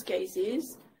industry use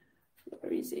cases,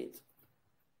 where is it?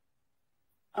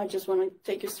 I just want to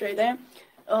take you straight there,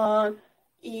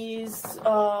 is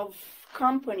of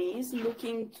companies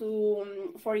looking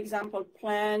to, for example,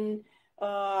 plan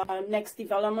next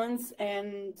developments,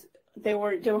 and they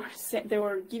were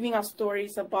giving us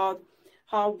stories about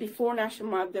how before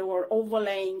national map they were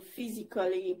overlaying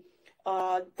physically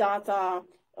data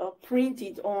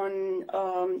printed on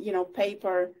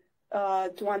paper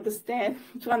to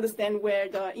understand where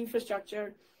the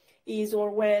infrastructure is or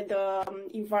where the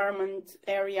environment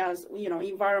areas,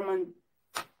 environment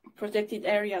protected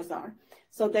areas are,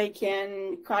 so they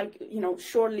can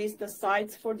shortlist the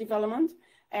sites for development.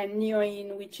 And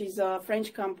Neoin, which is a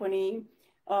French company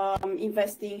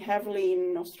investing heavily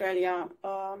in Australia,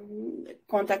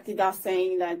 contacted us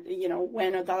saying that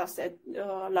when a data set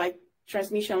like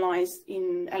transmission lines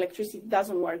in electricity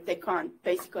doesn't work, they can't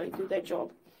basically do their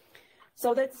job.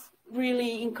 So that's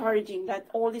really encouraging that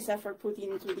all this effort put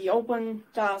into the open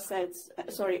data sets,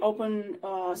 open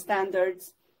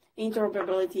standards,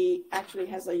 interoperability actually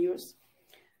has a use.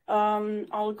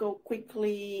 I'll go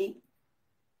quickly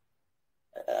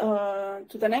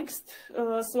to the next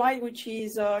slide, which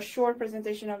is a short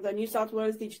presentation of the New South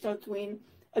Wales Digital Twin.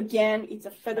 Again, it's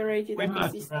a federated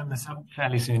ecosystem. We might round this up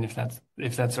fairly soon, if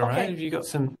that's all right. Have you got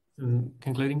some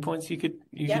concluding points you could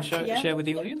share with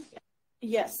the audience?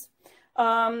 Yes.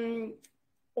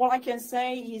 All I can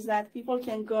say is that people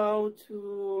can go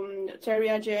to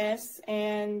Terria.js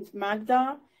and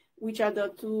Magda, which are the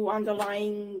two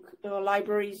underlying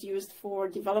libraries used for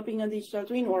developing a digital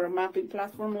twin or a mapping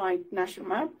platform like National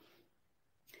Map.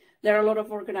 There are a lot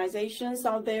of organizations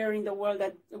out there in the world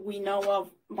that we know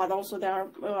of, but also there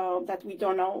are that we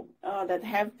don't know, that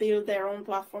have built their own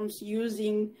platforms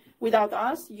without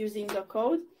us, using the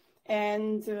code.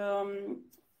 And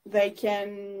they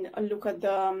can look at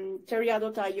the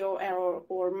Terria.io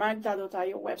or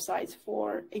Magda.io websites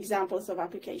for examples of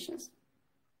applications.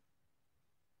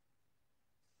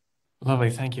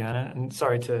 Lovely, thank you, Anna. And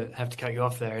sorry to have to cut you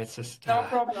off there. It's just no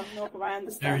problem. I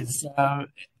understand. There is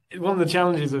one of the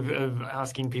challenges of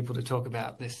asking people to talk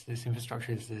about this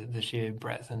infrastructure is the sheer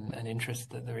breadth and interest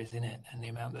that there is in it, and the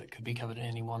amount that could be covered in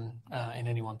any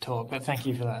one talk. But thank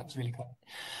you for that. It's really cool.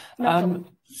 No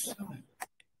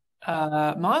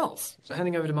Miles, so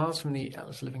handing over to Miles from the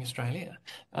Atlas Living Australia.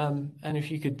 And if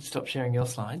you could stop sharing your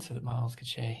slides so that Miles could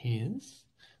share his,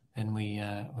 then we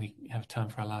have time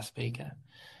for our last speaker.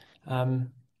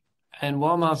 And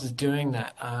while Miles is doing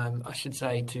that, I should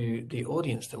say to the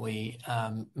audience that we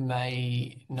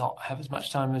may not have as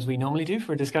much time as we normally do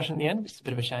for a discussion at the end, which is a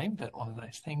bit of a shame, but one of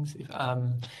those things.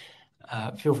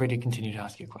 Feel free to continue to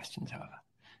ask your questions, however,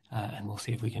 and we'll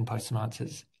see if we can post some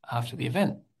answers after the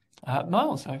event.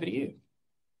 Miles, over to you.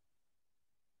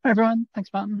 Hi, everyone.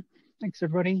 Thanks, Martin. Thanks,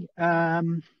 everybody.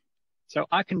 So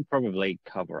I can probably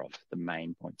cover off the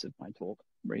main points of my talk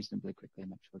reasonably quickly. I'm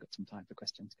sure we've got some time for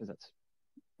questions because that's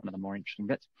one of the more interesting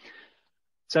bits.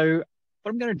 So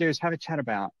what I'm going to do is have a chat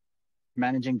about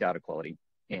managing data quality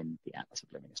in the Atlas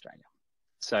of Living Australia.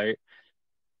 So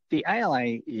the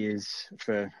ALA is,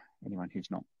 for anyone who's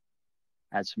not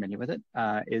as familiar with it,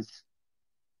 is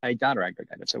a data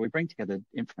aggregator. So we bring together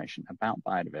information about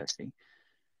biodiversity.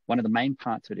 One of the main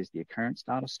parts of it is the occurrence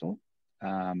data store.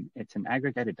 It's an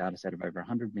aggregated data set of over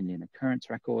 100 million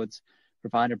occurrence records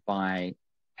provided by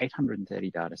 830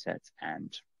 data sets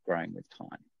and growing with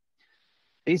time.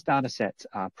 These data sets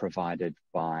are provided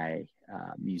by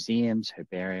museums,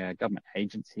 herbaria, government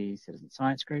agencies, citizen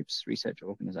science groups, research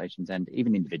organizations, and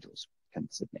even individuals can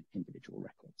submit individual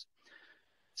records.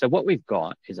 So what we've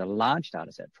got is a large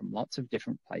data set from lots of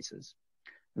different places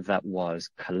that was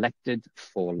collected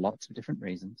for lots of different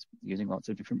reasons, using lots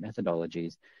of different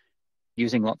methodologies,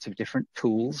 using lots of different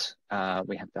tools.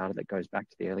 We have data that goes back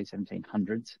to the early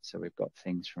 1700s. So we've got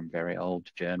things from very old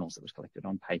journals that was collected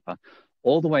on paper,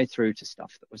 all the way through to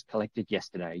stuff that was collected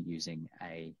yesterday using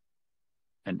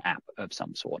an app of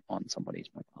some sort on somebody's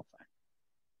mobile phone.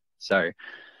 So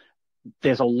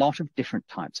there's a lot of different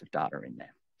types of data in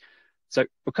there. So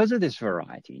because of this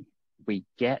variety, we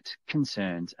get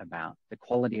concerns about the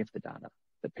quality of the data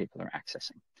that people are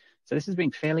accessing. So this has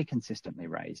been fairly consistently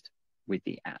raised with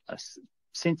the Atlas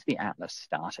since the Atlas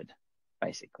started,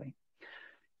 basically.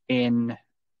 In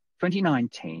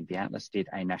 2019, the Atlas did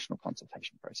a national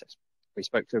consultation process. We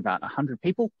spoke to about 100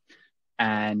 people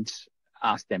and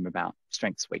asked them about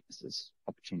strengths, weaknesses,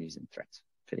 opportunities, and threats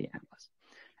for the Atlas.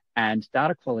 And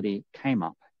data quality came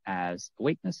up as a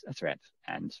weakness, a threat,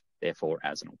 and therefore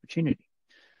as an opportunity.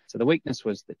 So the weakness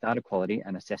was that data quality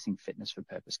and assessing fitness for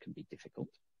purpose can be difficult.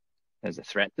 There's a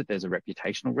threat that there's a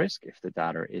reputational risk if the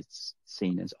data is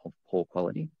seen as of poor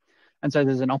quality. And so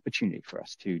there's an opportunity for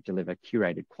us to deliver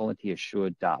curated, quality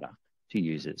assured data to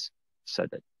users so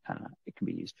that it can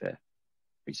be used for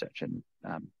research and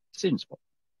decision support.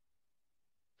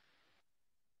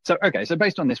 So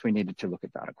based on this, we needed to look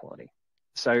at data quality.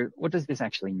 So what does this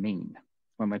actually mean?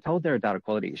 When we're told there are data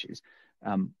quality issues,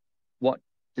 what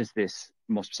does this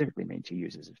more specifically mean to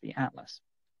users of the Atlas?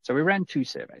 So we ran 2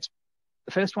 surveys.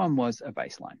 The first one was a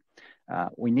baseline.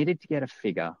 We needed to get a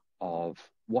figure of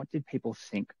what did people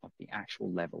think of the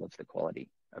actual level of the quality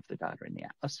of the data in the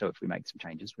Atlas. So if we make some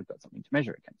changes, we've got something to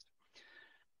measure against.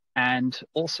 And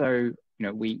also,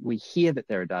 we hear that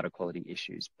there are data quality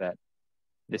issues, but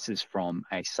this is from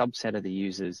a subset of the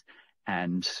users.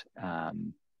 And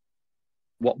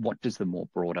what does the more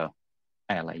broader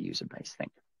ALA user base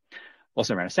think?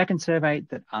 Also ran a second survey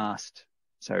that asked,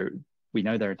 so we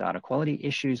know there are data quality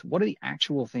issues. What are the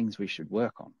actual things we should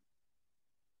work on?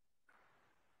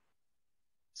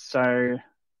 So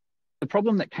the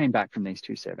problem that came back from these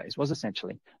 2 surveys was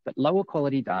essentially that lower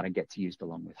quality data gets used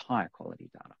along with higher quality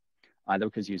data, either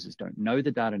because users don't know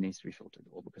the data needs to be filtered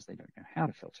or because they don't know how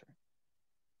to filter it.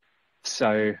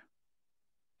 So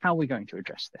how are we going to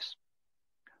address this?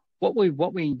 What we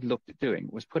looked at doing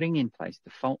was putting in place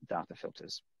default data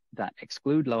filters that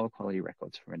exclude lower quality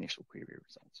records from initial query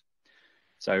results.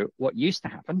 So what used to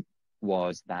happen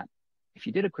was that if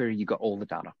you did a query, you got all the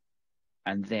data.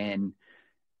 And then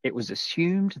it was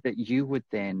assumed that you would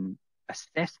then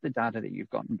assess the data that you've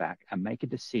gotten back and make a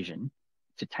decision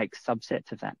to take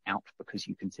subsets of that out because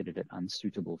you considered it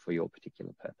unsuitable for your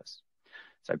particular purpose.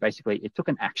 So basically, it took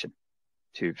an action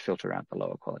to filter out the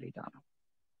lower quality data.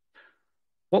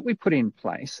 What we put in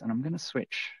place, and I'm going to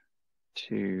switch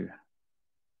to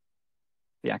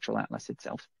the actual Atlas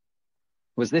itself,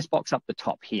 was this box up the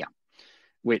top here,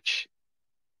 which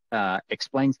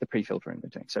explains the pre-filtering we're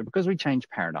doing. So because we changed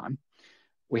paradigm,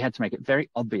 we had to make it very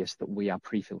obvious that we are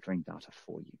pre-filtering data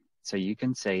for you. So you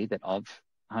can see that of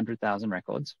 100,000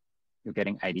 records, you're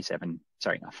getting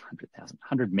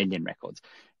 100 million records.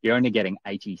 You're only getting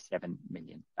 87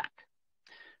 million back.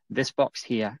 This box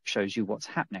here shows you what's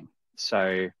happening.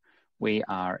 So we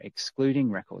are excluding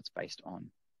records based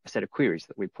on a set of queries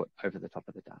that we put over the top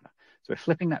of the data. So we're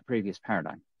flipping that previous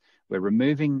paradigm. We're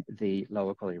removing the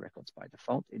lower quality records by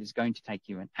default. It is going to take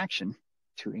you an action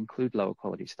to include lower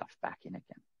quality stuff back in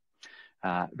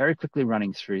again. Very quickly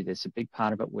running through this, a big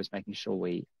part of it was making sure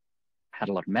we had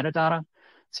a lot of metadata.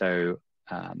 So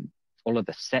all of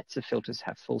the sets of filters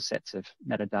have full sets of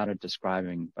metadata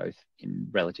describing both in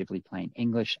relatively plain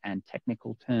English and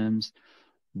technical terms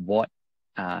what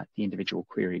the individual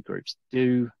query groups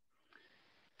do.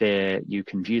 There you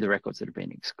can view the records that have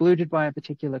been excluded by a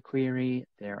particular query.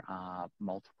 There are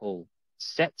multiple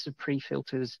sets of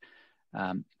pre-filters,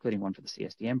 including one for the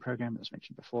CSDM program that was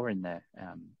mentioned before in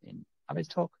Abe's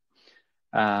talk.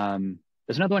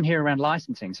 There's another one here around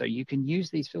licensing. So you can use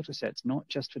these filter sets not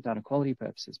just for data quality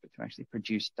purposes, but to actually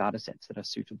produce data sets that are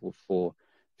suitable for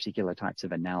particular types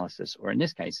of analysis, or in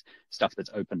this case, stuff that's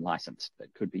open licensed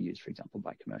that could be used, for example,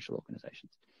 by commercial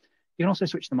organizations. You can also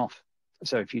switch them off.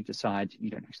 So if you decide you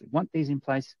don't actually want these in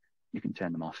place, you can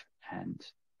turn them off and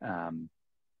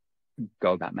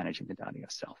go about managing the data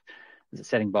yourself. There's a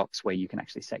setting box where you can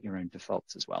actually set your own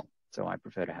defaults as well. So I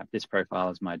prefer to have this profile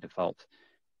as my default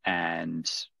and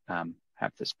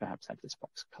perhaps have this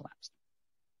box collapsed.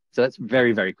 So that's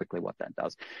very, very quickly what that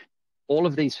does. All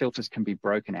of these filters can be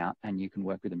broken out and you can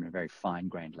work with them in a very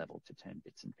fine-grained level to turn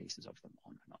bits and pieces of them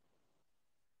on and off.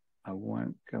 I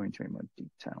won't go into any more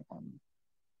detail on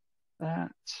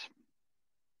that.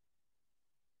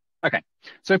 Okay,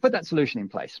 so put that solution in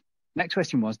place. Next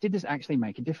question was, did this actually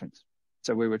make a difference?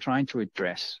 So we were trying to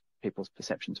address people's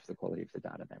perceptions of the quality of the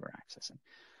data they were accessing.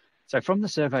 So from the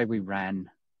survey we ran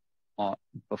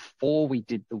before we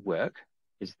did the work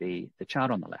is the chart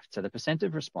on the left. So the percent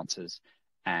of responses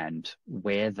and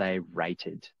where they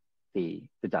rated the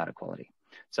data quality.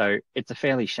 So it's a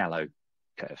fairly shallow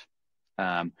curve.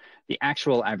 The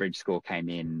actual average score came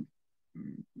in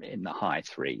the high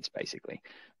threes, basically,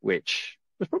 which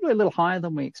was probably a little higher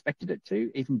than we expected it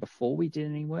to, even before we did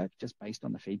any work, just based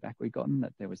on the feedback we'd gotten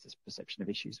that there was this perception of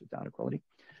issues with data quality.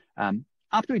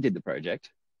 After we did the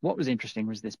project, what was interesting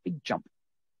was this big jump.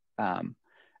 And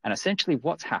essentially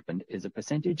what's happened is a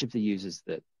percentage of the users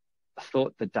that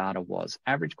thought the data was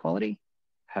average quality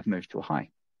have moved to a high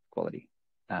quality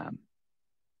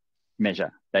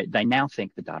measure. They now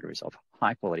think the data is of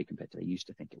high quality compared to they used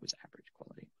to think it was average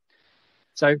quality.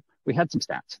 So we had some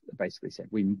stats that basically said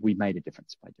we made a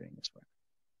difference by doing this work.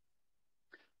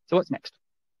 So what's next?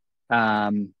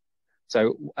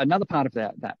 So another part of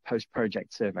that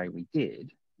post-project survey we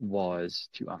did was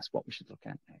to ask what we should look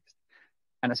at next.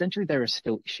 And essentially there are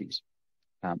still issues.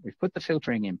 We've put the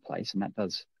filtering in place and that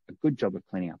does a good job of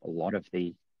cleaning up a lot of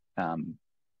the,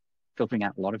 filtering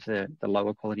out a lot of the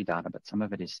lower quality data, but some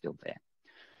of it is still there.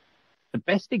 The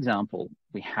best example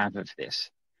we have of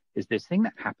this is this thing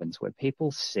that happens where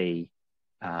people see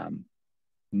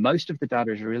most of the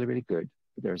data is really, really good,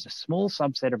 but there is a small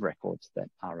subset of records that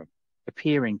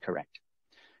appear incorrect.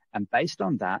 And based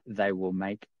on that, they will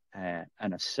make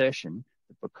an assertion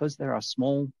that because there are a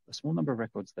small number of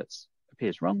records that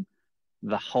appears wrong,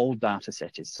 the whole data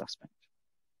set is suspect.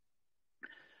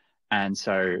 And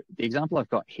so the example I've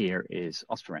got here is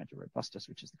Ospiranta robustus,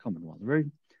 which is the common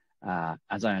wallaroo.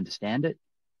 As I understand it,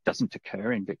 doesn't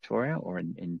occur in Victoria or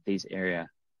in these area,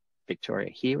 Victoria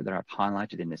here that I've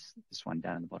highlighted in this one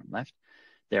down in the bottom left.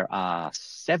 There are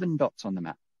 7 dots on the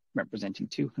map representing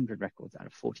 200 records out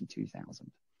of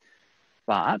 42,000.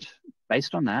 But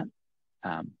based on that,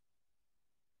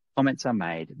 comments are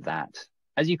made that,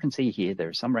 as you can see here, there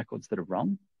are some records that are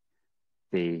wrong.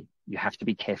 You have to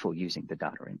be careful using the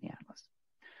data in the atlas.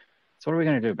 So what are we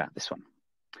going to do about this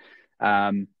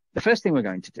one? The first thing we're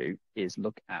going to do is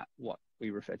look at what we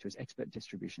refer to as expert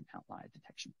distribution outlier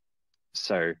detection.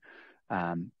 So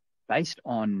based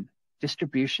on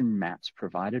distribution maps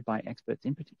provided by experts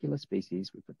in particular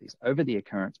species, we put these over the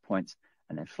occurrence points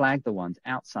and then flag the ones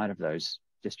outside of those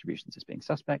distributions as being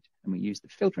suspect. And we use the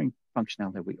filtering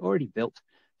functionality that we already built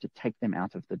to take them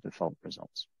out of the default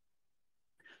results.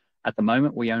 At the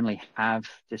moment, we only have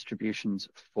distributions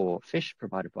for fish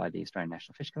provided by the Australian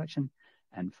National Fish Collection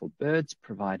and for birds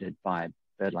provided by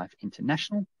BirdLife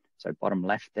International. So bottom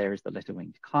left there is the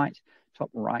letter-winged kite.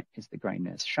 Top right is the grey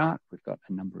nurse shark. We've got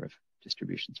a number of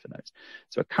distributions for those.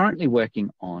 So we're currently working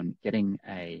on getting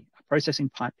a processing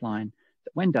pipeline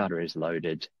that when data is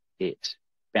loaded, it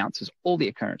bounces all the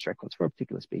occurrence records for a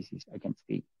particular species against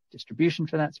the distribution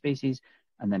for that species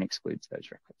and then excludes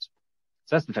those records.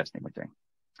 So that's the first thing we're doing.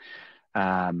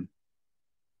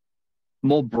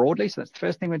 More broadly, so that's the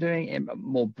first thing we're doing,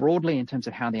 more broadly in terms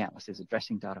of how the atlas is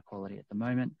addressing data quality at the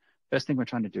moment, first thing we're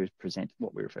trying to do is present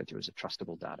what we refer to as a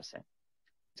trustable data set.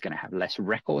 It's going to have less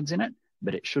records in it,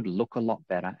 but it should look a lot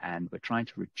better, and we're trying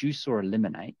to reduce or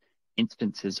eliminate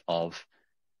instances of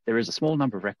there is a small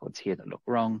number of records here that look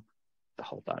wrong, the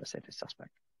whole data set is suspect.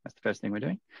 That's the first thing we're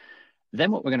doing.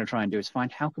 Then what we're going to try and do is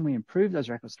find how can we improve those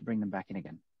records to bring them back in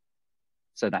again.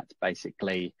 So that's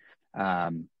basically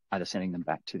either sending them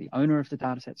back to the owner of the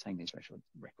data set saying these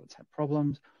records have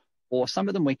problems, or some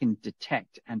of them we can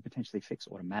detect and potentially fix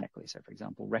automatically. So for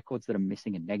example, records that are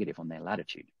missing a negative on their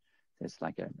latitude. There's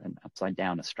like an upside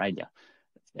down Australia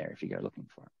that's there if you go looking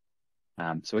for it.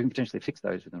 So we can potentially fix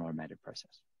those with an automated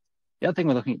process. The other thing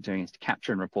we're looking at doing is to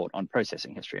capture and report on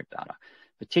processing history of data,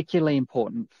 particularly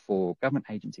important for government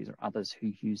agencies or others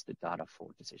who use the data for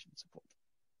decision support.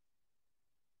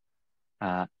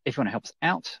 If you want to help us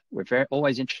out, we're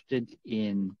always interested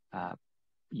in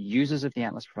users of the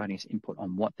Atlas providing us input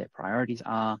on what their priorities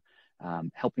are,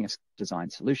 helping us design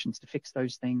solutions to fix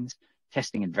those things,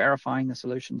 testing and verifying the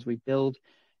solutions we build,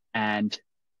 and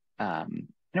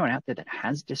anyone out there that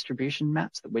has distribution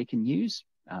maps that we can use.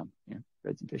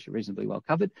 Birds and fish are reasonably well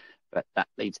covered, but that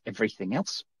leaves everything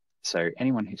else. So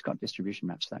anyone who's got distribution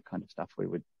maps, that kind of stuff, we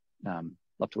would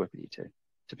love to work with you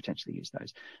to potentially use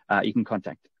those. You can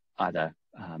contact either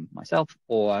myself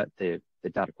or the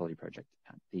data quality project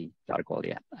at the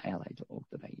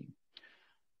dataquality@ala.org.au.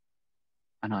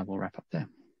 And I will wrap up there.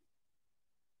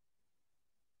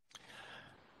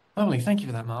 Lovely, thank you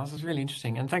for that, Miles. It was really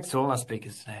interesting, and thanks to all our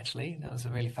speakers today. Actually, that was a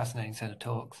really fascinating set of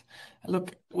talks.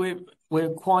 Look, we're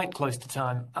quite close to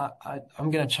time.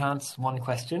 I'm going to chance one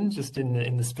question, just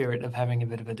in the spirit of having a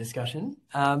bit of a discussion.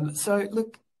 So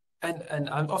look, and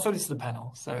I'll throw this to the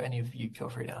panel. So any of you feel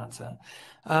free to answer.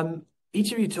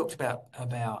 Each of you talked about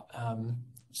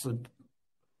sort of,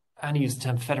 I use the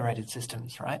term federated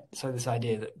systems, right? So this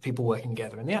idea that people working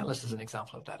together, and the Atlas is an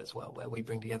example of that as well, where we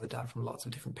bring together data from lots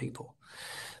of different people.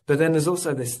 But then there's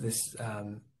also this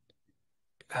sort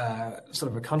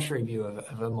of a contrary view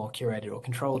of a more curated or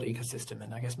controlled ecosystem.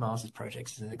 And I guess Miles's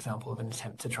project is an example of an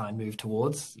attempt to try and move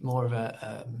towards more of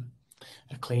a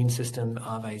clean system.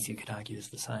 Arve's, you could argue, is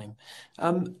the same.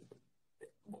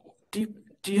 Do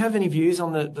you have any views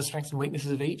on the strengths and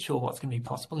weaknesses of each, or what's going to be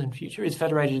possible in future? Is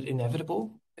federated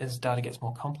inevitable as data gets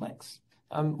more complex?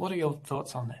 What are your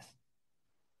thoughts on this?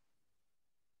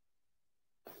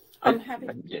 I'm happy.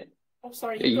 Yeah. Oh,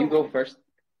 sorry. You go first.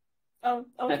 Oh,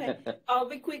 okay. I'll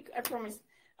be quick, I promise.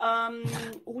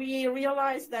 We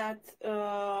realize that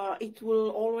it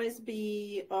will always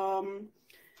be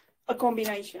a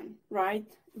combination, right?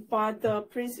 But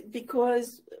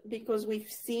because we've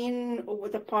seen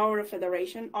with the power of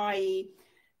federation, i.e.,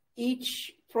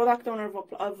 each product owner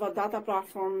of a data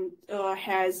platform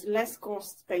has less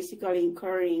costs basically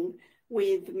incurring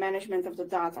with management of the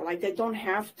data. Like they don't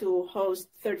have to host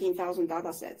 13,000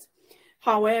 data sets.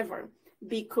 However,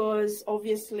 because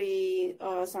obviously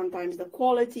sometimes the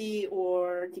quality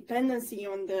or dependency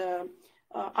on the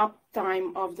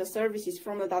uptime of the services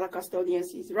from the data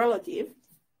custodians is relative,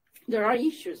 there are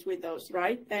issues with those,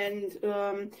 right? And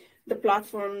the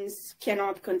platforms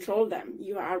cannot control them.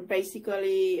 You are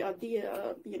basically you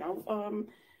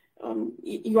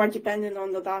are dependent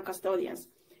on the data custodians.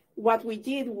 What we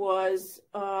did was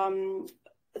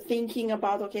thinking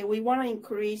about, okay, we want to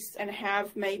increase and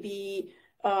have maybe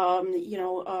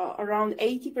around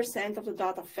 80% of the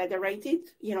data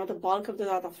federated, the bulk of the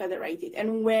data federated.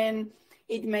 And when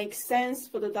it makes sense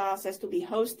for the data sets to be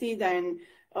hosted and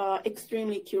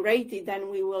extremely curated, then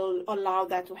we will allow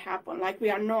that to happen. Like we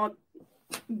are not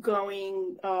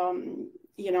going,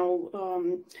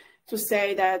 to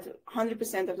say that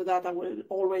 100% of the data will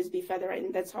always be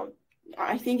federated. That's how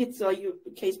I think it's a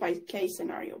case-by-case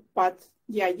scenario. But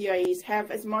the idea is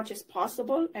have as much as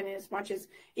possible and as much as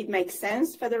it makes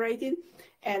sense federated,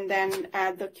 and then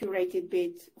add the curated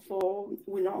bit for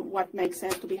what makes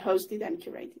sense to be hosted and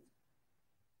curated.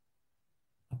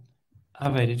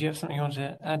 Arve, did you have something you want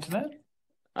to add to that?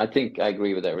 I think I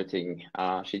agree with everything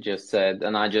she just said,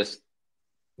 and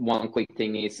one quick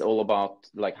thing is all about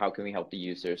like how can we help the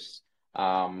users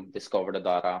discover the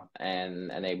data and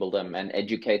enable them and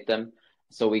educate them,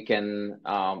 so we can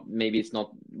maybe it's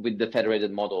not with the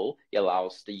federated model, it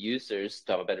allows the users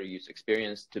to have a better user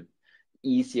experience, to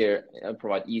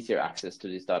provide easier access to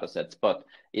these data sets, but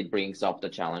it brings up the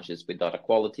challenges with data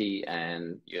quality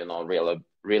and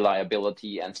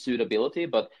reliability and suitability.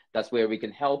 But that's where we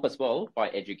can help as well by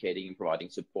educating and providing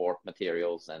support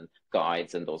materials and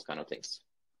guides and those kind of things.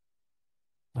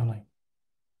 Lovely.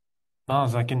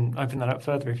 Miles, I can open that up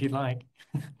further if you'd like.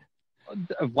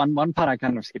 One part I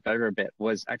kind of skipped over a bit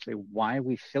was actually why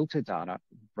we filter data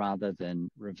rather than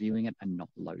reviewing it and not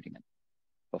loading it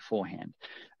beforehand.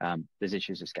 There's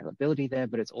issues of scalability there,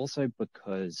 but it's also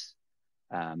because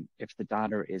if the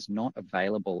data is not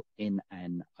available in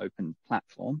an open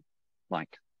platform,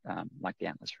 like the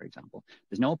Atlas, for example,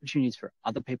 there's no opportunities for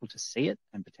other people to see it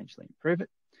and potentially improve it.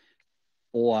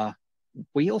 Or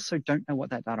we also don't know what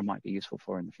that data might be useful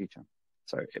for in the future.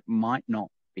 So it might not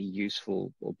be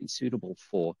useful or be suitable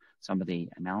for some of the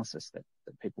analysis that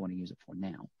people want to use it for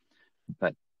now.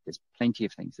 But there's plenty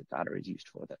of things that data is used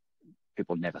for that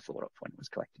people never thought of when it was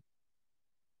collected.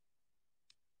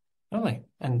 Lovely.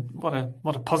 And what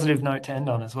a positive note to end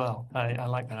on as well. I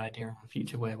like that idea of a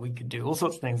future where we could do all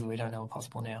sorts of things that we don't know are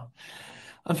possible now.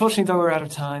 Unfortunately, though, we're out of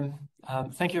time.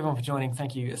 Thank you everyone for joining.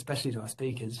 Thank you especially to our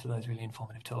speakers for those really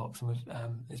informative talks. And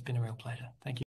it's been a real pleasure. Thank you.